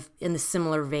kind of in the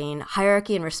similar vein,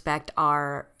 hierarchy and respect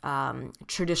are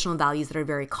traditional values that are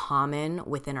very common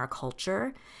within our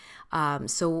culture.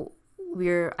 So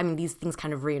these things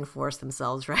kind of reinforce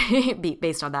themselves, right,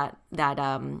 based on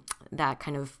that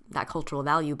cultural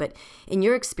value. But in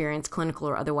your experience, clinical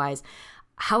or otherwise,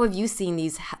 how have you seen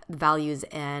these values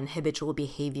and habitual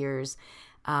behaviors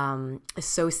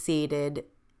associated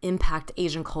impact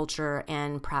Asian culture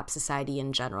and perhaps society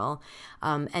in general?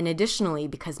 And additionally,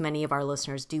 because many of our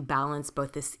listeners do balance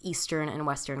both this Eastern and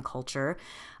Western culture,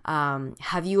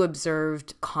 have you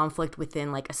observed conflict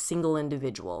within like a single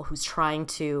individual who's trying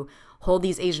to hold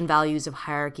these Asian values of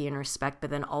hierarchy and respect,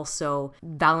 but then also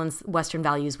balance Western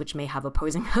values, which may have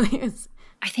opposing values?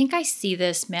 I think I see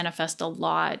this manifest a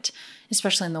lot,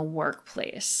 especially in the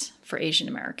workplace for Asian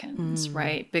Americans,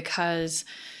 right? Because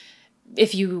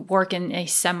if you work in a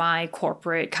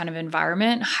semi-corporate kind of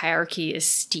environment, hierarchy is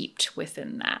steeped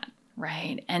within that,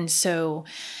 right? And so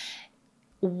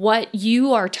what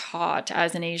you are taught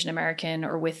as an Asian American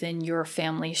or within your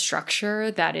family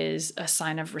structure that is a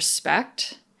sign of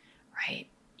respect, right,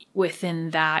 within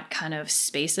that kind of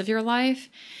space of your life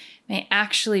may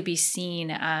actually be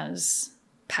seen as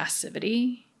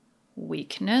passivity,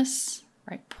 weakness,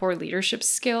 right, poor leadership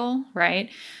skill, right?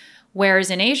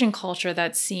 Whereas in Asian culture,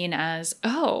 that's seen as,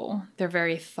 oh, they're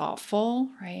very thoughtful,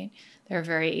 right? They're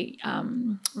very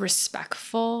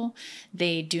respectful.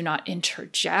 They do not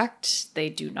interject. They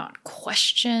do not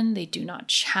question. They do not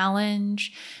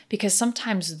challenge. Because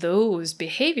sometimes those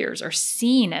behaviors are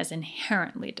seen as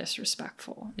inherently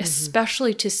disrespectful,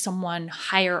 especially to someone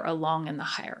higher along in the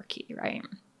hierarchy, right?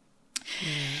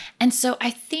 And so I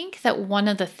think that one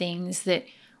of the things that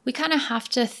we kind of have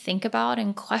to think about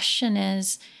and question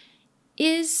is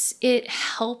it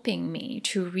helping me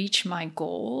to reach my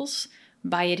goals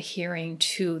by adhering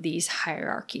to these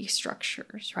hierarchy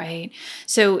structures, right?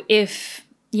 So if,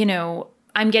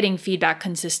 I'm getting feedback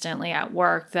consistently at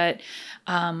work that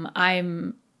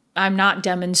I'm not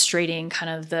demonstrating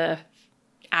kind of the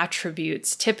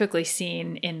attributes typically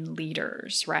seen in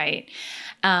leaders, right?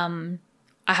 There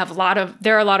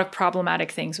are a lot of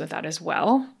problematic things with that as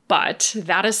well. But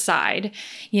that aside,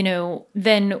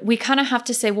 then we kind of have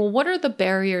to say, well, what are the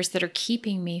barriers that are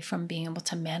keeping me from being able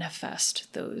to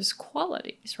manifest those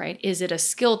qualities, right? Is it a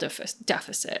skill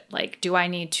deficit? Like, do I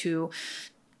need to,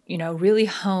 really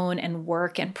hone and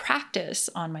work and practice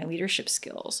on my leadership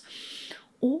skills?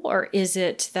 Or is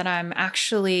it that I'm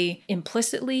actually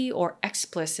implicitly or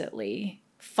explicitly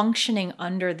functioning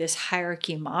under this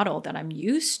hierarchy model that I'm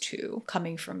used to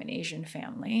coming from an Asian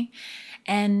family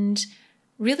and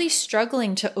really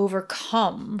struggling to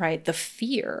overcome, right, the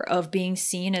fear of being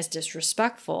seen as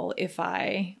disrespectful if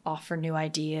I offer new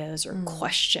ideas or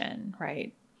question,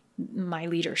 right, my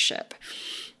leadership.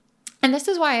 And this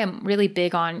is why I'm really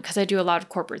big on, because I do a lot of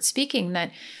corporate speaking, that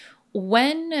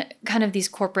when kind of these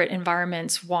corporate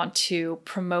environments want to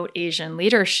promote Asian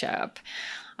leadership,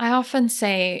 I often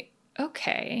say,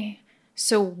 okay,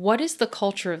 so what is the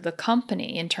culture of the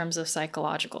company in terms of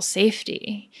psychological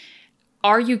safety?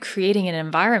 Are you creating an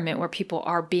environment where people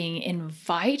are being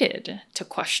invited to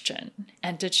question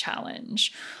and to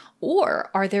challenge? Or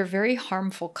are there very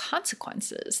harmful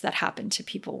consequences that happen to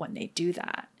people when they do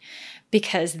that?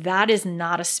 Because that is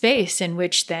not a space in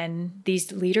which then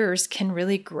these leaders can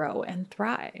really grow and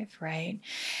thrive, right?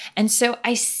 And so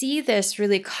I see this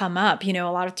really come up. A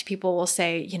lot of people will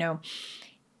say,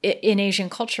 in Asian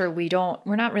culture, we're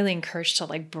not really encouraged to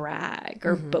like brag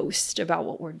or boast about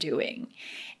what we're doing.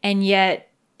 And yet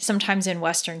sometimes in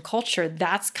Western culture,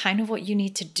 that's kind of what you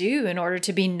need to do in order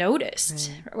to be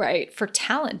noticed, right? For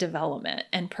talent development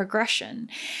and progression.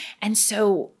 And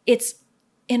so it's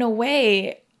in a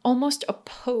way almost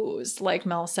opposed, like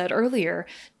Mel said earlier,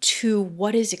 to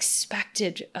what is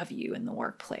expected of you in the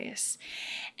workplace.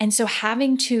 And so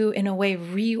having to, in a way,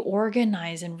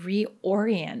 reorganize and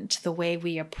reorient the way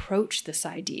we approach this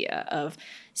idea of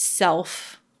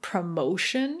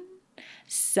self-promotion,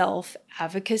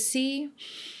 self-advocacy,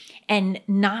 and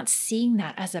not seeing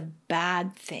that as a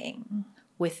bad thing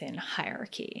within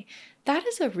hierarchy. That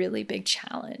is a really big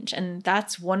challenge. And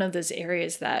that's one of those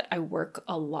areas that I work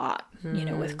a lot,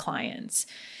 with clients,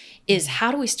 is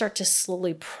how do we start to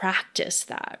slowly practice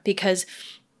that? Because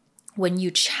when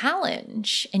you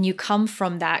challenge and you come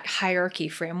from that hierarchy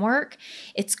framework,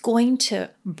 it's going to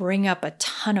bring up a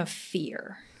ton of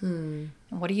fear. And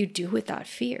what do you do with that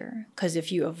fear? Because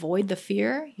if you avoid the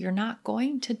fear, you're not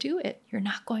going to do it. You're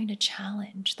not going to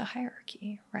challenge the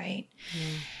hierarchy, right?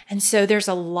 And so there's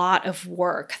a lot of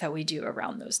work that we do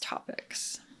around those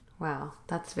topics. Wow,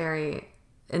 that's very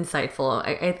insightful.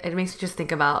 It makes me just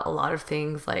think about a lot of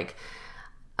things. Like,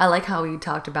 I like how we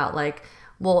talked about like,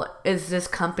 well, is this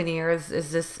company or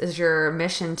is your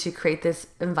mission to create this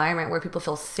environment where people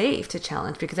feel safe to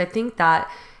challenge? Because I think that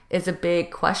is a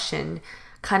big question.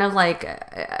 Kind of like,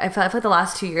 I feel like the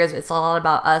last 2 years, it's a lot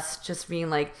about us just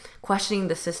being like questioning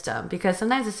the system, because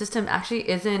sometimes the system actually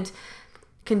isn't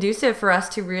conducive for us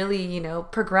to really,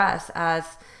 progress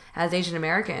as Asian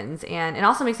Americans. And it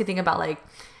also makes me think about like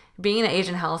being in an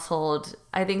Asian household.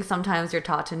 I think sometimes you're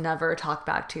taught to never talk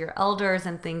back to your elders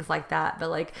and things like that.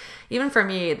 But like, even for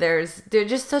me, there's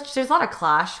a lot of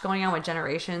clash going on with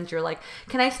generations. You're like,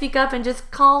 can I speak up and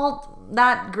just call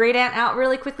that great aunt out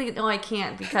really quickly? No, I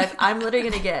can't, because I'm literally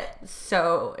going to get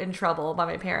so in trouble by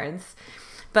my parents.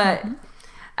 But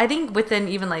I think within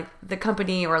even like the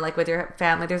company or like with your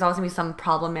family, there's always going to be some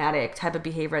problematic type of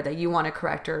behavior that you want to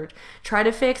correct or try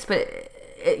to fix. But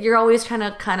you're always trying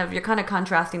to you're kind of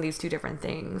contrasting these two different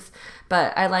things.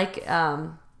 But I like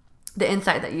the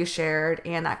insight that you shared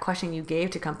and that question you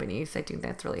gave to companies. I think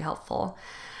that's really helpful.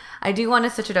 I do want to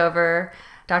switch it over,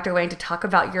 Dr. Wang, to talk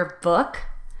about your book,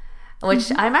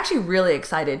 which I'm actually really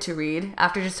excited to read.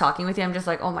 After just talking with you, I'm just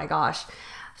like, oh my gosh.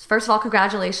 First of all,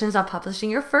 congratulations on publishing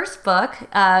your first book.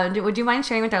 Would you mind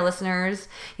sharing with our listeners,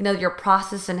 your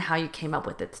process and how you came up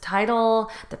with its title,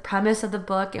 the premise of the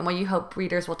book, and what you hope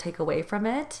readers will take away from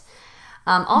it?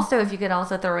 Also, if you could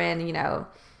also throw in,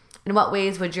 in what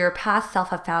ways would your past self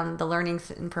have found the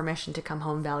learnings and permission to come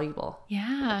home valuable?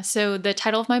 Yeah. So the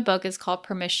title of my book is called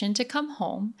Permission to Come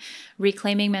Home: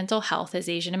 Reclaiming Mental Health as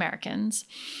Asian Americans.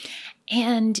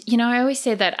 And, I always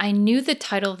say that I knew the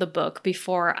title of the book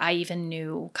before I even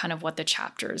knew kind of what the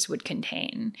chapters would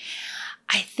contain.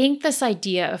 I think this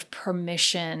idea of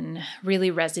permission really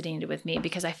resonated with me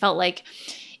because I felt like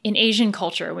in Asian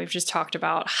culture, we've just talked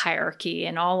about hierarchy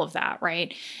and all of that,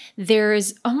 right?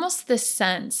 There's almost this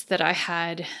sense that I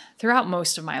had throughout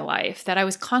most of my life that I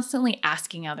was constantly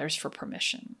asking others for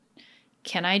permission.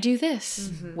 Can I do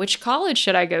this? Which college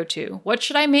should I go to? What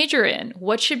should I major in?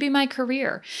 What should be my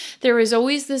career? There is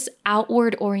always this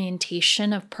outward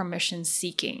orientation of permission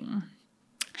seeking.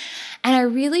 And I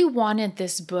really wanted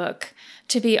this book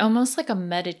to be almost like a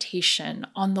meditation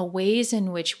on the ways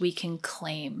in which we can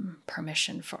claim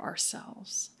permission for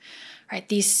ourselves. Right?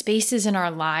 These spaces in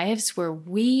our lives where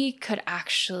we could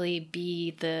actually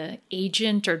be the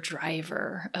agent or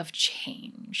driver of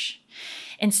change.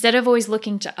 Instead of always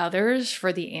looking to others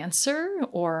for the answer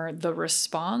or the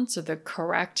response or the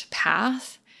correct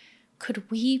path,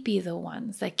 could we be the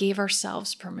ones that gave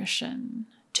ourselves permission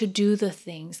to do the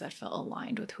things that felt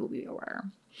aligned with who we were?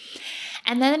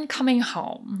 And then coming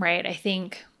home, right? I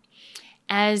think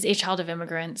as a child of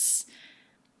immigrants,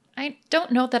 I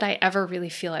don't know that I ever really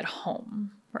feel at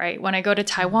home, right? When I go to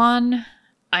Taiwan,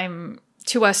 I'm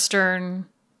too Western.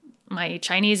 My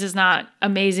Chinese is not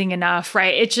amazing enough,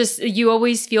 right? It's just, you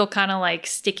always feel kind of like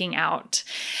sticking out.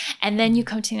 And then you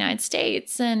come to the United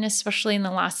States, and especially in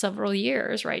the last several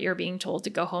years, right? You're being told to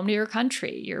go home to your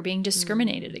country. You're being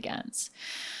discriminated against.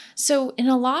 So in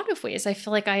a lot of ways, I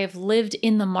feel like I have lived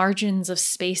in the margins of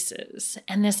spaces.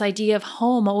 And this idea of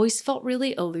home always felt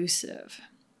really elusive.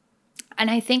 And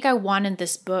I think I wanted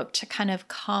this book to kind of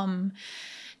come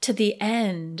to the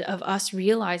end of us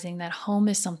realizing that home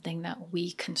is something that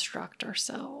we construct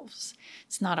ourselves.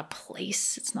 It's not a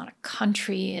place, it's not a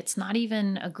country, it's not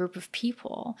even a group of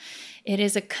people. It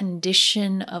is a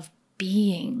condition of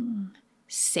being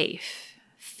safe,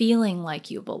 feeling like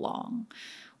you belong,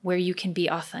 where you can be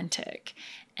authentic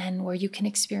and where you can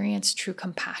experience true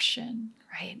compassion,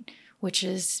 right? Which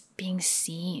is being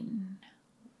seen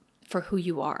for who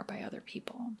you are by other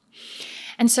people.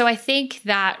 And so I think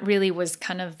that really was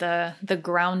kind of the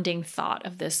grounding thought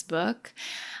of this book.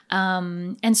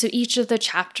 And so each of the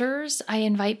chapters, I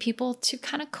invite people to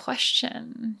kind of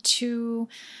question, to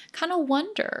kind of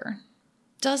wonder,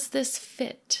 does this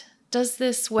fit? Does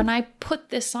this, when I put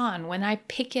this on, when I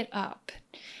pick it up,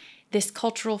 this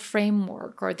cultural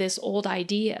framework or this old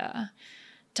idea,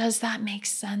 does that make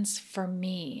sense for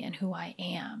me and who I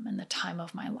am and the time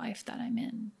of my life that I'm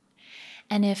in?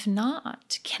 And if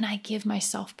not, can I give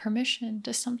myself permission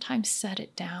to sometimes set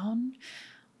it down,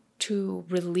 to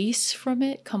release from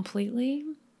it completely,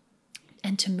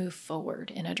 and to move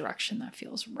forward in a direction that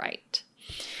feels right?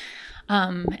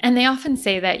 And they often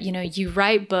say that, you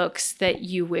write books that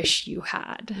you wish you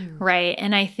had, right?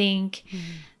 And I think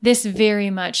this very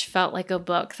much felt like a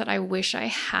book that I wish I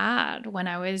had when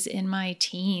I was in my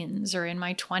teens or in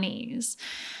my 20s.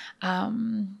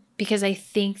 Because I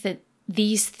think that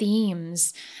these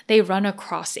themes, they run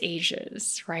across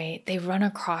ages, right? They run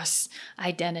across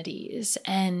identities.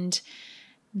 And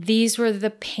these were the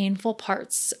painful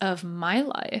parts of my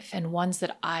life and ones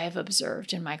that I've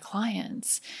observed in my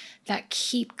clients that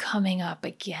keep coming up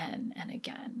again and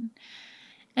again.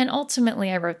 And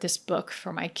ultimately, I wrote this book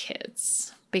for my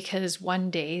kids because one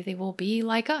day they will be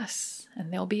like us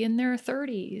and they'll be in their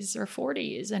 30s or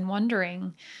 40s and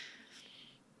wondering,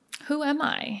 who am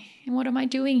I? And what am I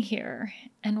doing here?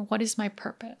 And what is my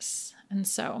purpose? And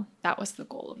so that was the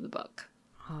goal of the book.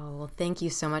 Oh, well, thank you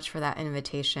so much for that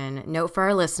invitation. Note for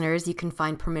our listeners, you can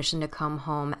find Permission to Come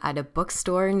Home at a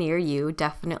bookstore near you.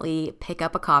 Definitely pick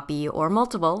up a copy or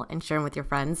multiple and share them with your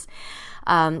friends.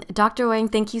 Dr. Wang,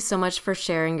 thank you so much for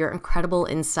sharing your incredible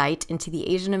insight into the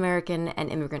Asian American and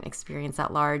immigrant experience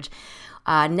at large.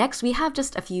 Next, we have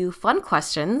just a few fun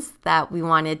questions that we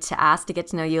wanted to ask to get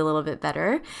to know you a little bit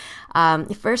better.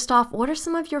 First off, what are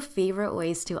some of your favorite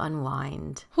ways to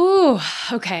unwind? Ooh,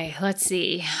 okay, let's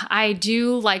see. I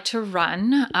do like to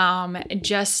run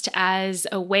just as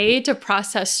a way to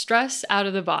process stress out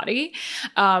of the body.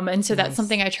 And so that's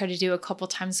something I try to do a couple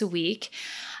times a week.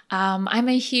 I'm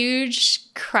a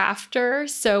huge crafter,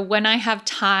 so when I have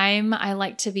time, I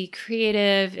like to be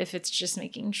creative, if it's just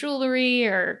making jewelry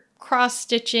or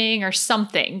cross-stitching or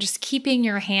something. Just keeping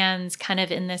your hands kind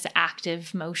of in this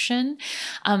active motion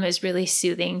is really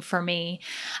soothing for me.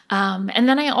 And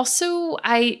then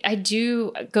I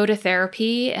do go to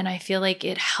therapy, and I feel like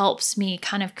it helps me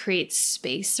kind of create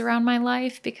space around my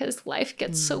life because life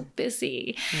gets so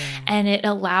busy. And it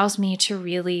allows me to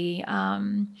really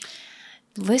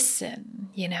listen,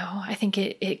 I think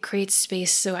it creates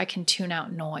space so I can tune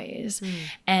out noise.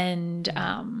 And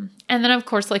then of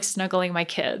course, like snuggling my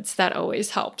kids, that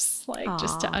always helps,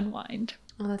 just to unwind.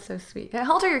 Oh, that's so sweet.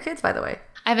 How old are your kids, by the way?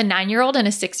 I have a 9-year-old and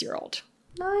a 6-year-old.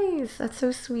 Nice. That's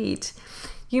so sweet.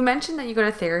 You mentioned that you go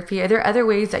to therapy. Are there other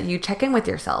ways that you check in with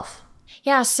yourself?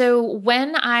 Yeah, so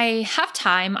when I have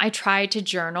time, I try to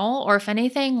journal, or if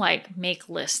anything, make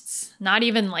lists. Not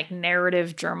even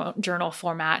narrative journal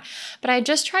format, but I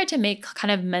just try to make kind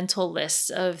of mental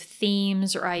lists of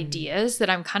themes or ideas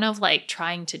that I'm kind of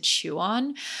trying to chew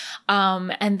on.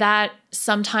 And that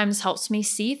sometimes helps me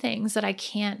see things that I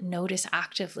can't notice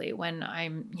actively when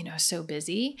I'm, so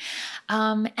busy.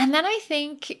 And then I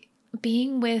think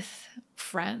being with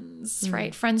friends,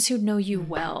 right? Friends who know you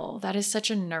well. That is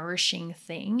such a nourishing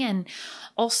thing. And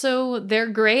also they're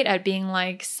great at being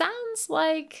sounds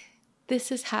like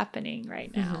this is happening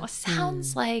right now.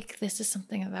 Sounds like this is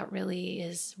something that really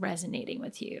is resonating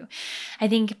with you. I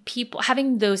think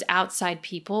having those outside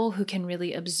people who can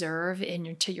really observe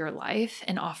into your life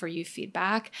and offer you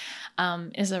feedback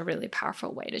is a really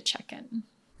powerful way to check in.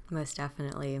 Most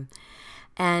definitely.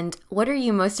 And what are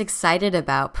you most excited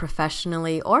about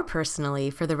professionally or personally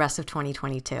for the rest of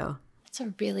 2022? That's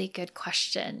a really good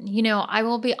question. I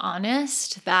will be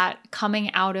honest that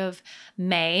coming out of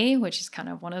May, which is kind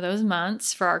of one of those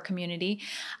months for our community,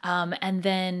 and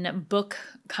then book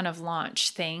kind of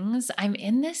launch things, I'm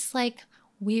in this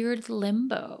weird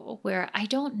limbo where I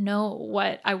don't know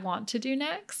what I want to do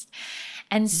next.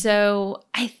 And so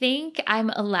I think I'm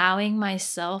allowing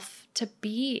myself to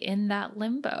be in that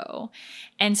limbo.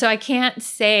 And so I can't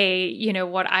say,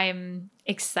 what I'm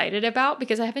excited about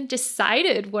because I haven't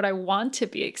decided what I want to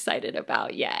be excited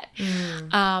about yet.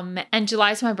 And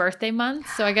July's my birthday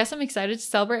month, so I guess I'm excited to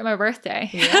celebrate my birthday.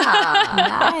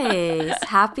 Yeah. Nice.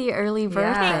 Happy early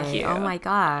birthday. Thank you. Oh my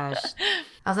gosh.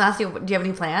 I was going to ask you, do you have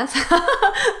any plans?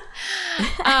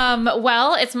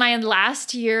 Well, it's my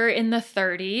last year in the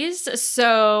 30s.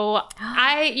 So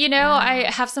I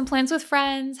have some plans with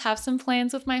friends, have some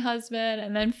plans with my husband,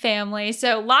 and then family.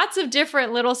 So lots of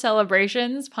different little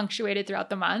celebrations punctuated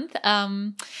throughout the month.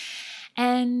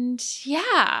 And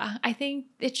yeah, I think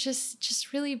it's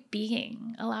just really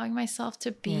allowing myself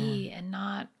to be and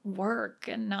not work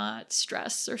and not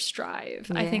stress or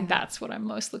strive. I think that's what I'm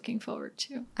most looking forward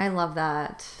to. I love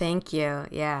that. Thank you.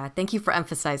 Yeah. Thank you for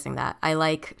emphasizing that. I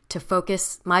like to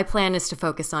focus. My plan is to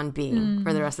focus on being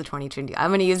for the rest of 2020. I'm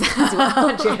going to use that as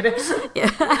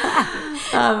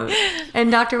well.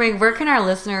 And Dr. Wang, where can our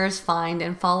listeners find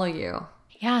and follow you?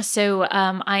 Yeah, so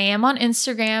I am on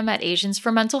Instagram at Asians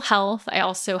for Mental Health. I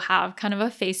also have kind of a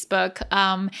Facebook.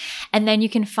 And then you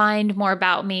can find more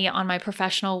about me on my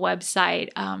professional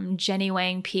website,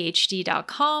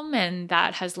 jennywangphd.com. And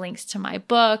that has links to my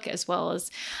book as well as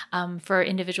for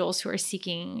individuals who are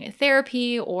seeking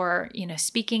therapy or,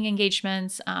 speaking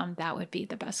engagements. That would be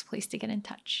the best place to get in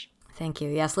touch. Thank you.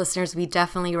 Yes, listeners, we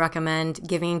definitely recommend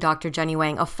giving Dr. Jenny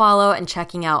Wang a follow and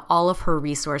checking out all of her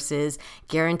resources.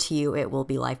 Guarantee you it will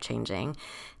be life-changing.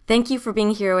 Thank you for being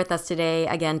here with us today.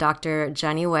 Again, Dr.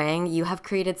 Jenny Wang, you have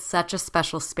created such a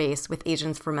special space with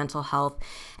Asians for Mental Health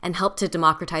and helped to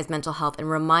democratize mental health and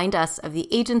remind us of the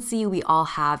agency we all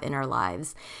have in our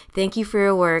lives. Thank you for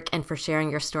your work and for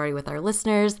sharing your story with our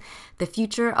listeners. The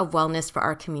future of wellness for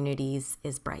our communities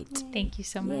is bright. Thank you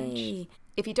so much. Yay.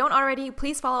 If you don't already,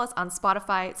 please follow us on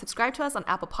Spotify, subscribe to us on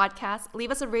Apple Podcasts,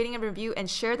 leave us a rating and review, and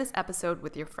share this episode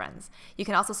with your friends. You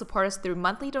can also support us through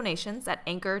monthly donations at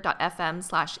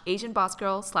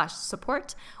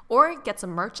anchor.fm/AsianBossGirl/support or get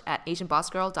some merch at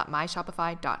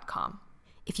asianbossgirl.myshopify.com.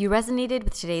 If you resonated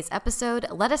with today's episode,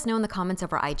 let us know in the comments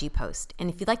of our IG post. And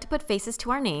if you'd like to put faces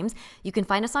to our names, you can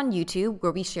find us on YouTube,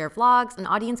 where we share vlogs, an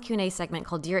audience Q&A segment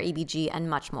called Dear ABG, and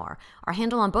much more. Our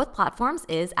handle on both platforms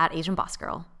is at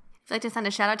AsianBossGirl. If you'd like to send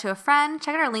a shout out to a friend,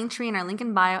 check out our link tree in our link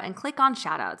in bio and click on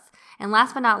shoutouts. And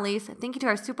last but not least, thank you to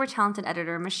our super talented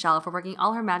editor, Michelle, for working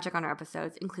all her magic on our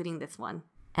episodes, including this one.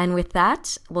 And with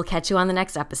that, we'll catch you on the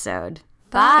next episode.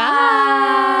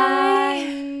 Bye.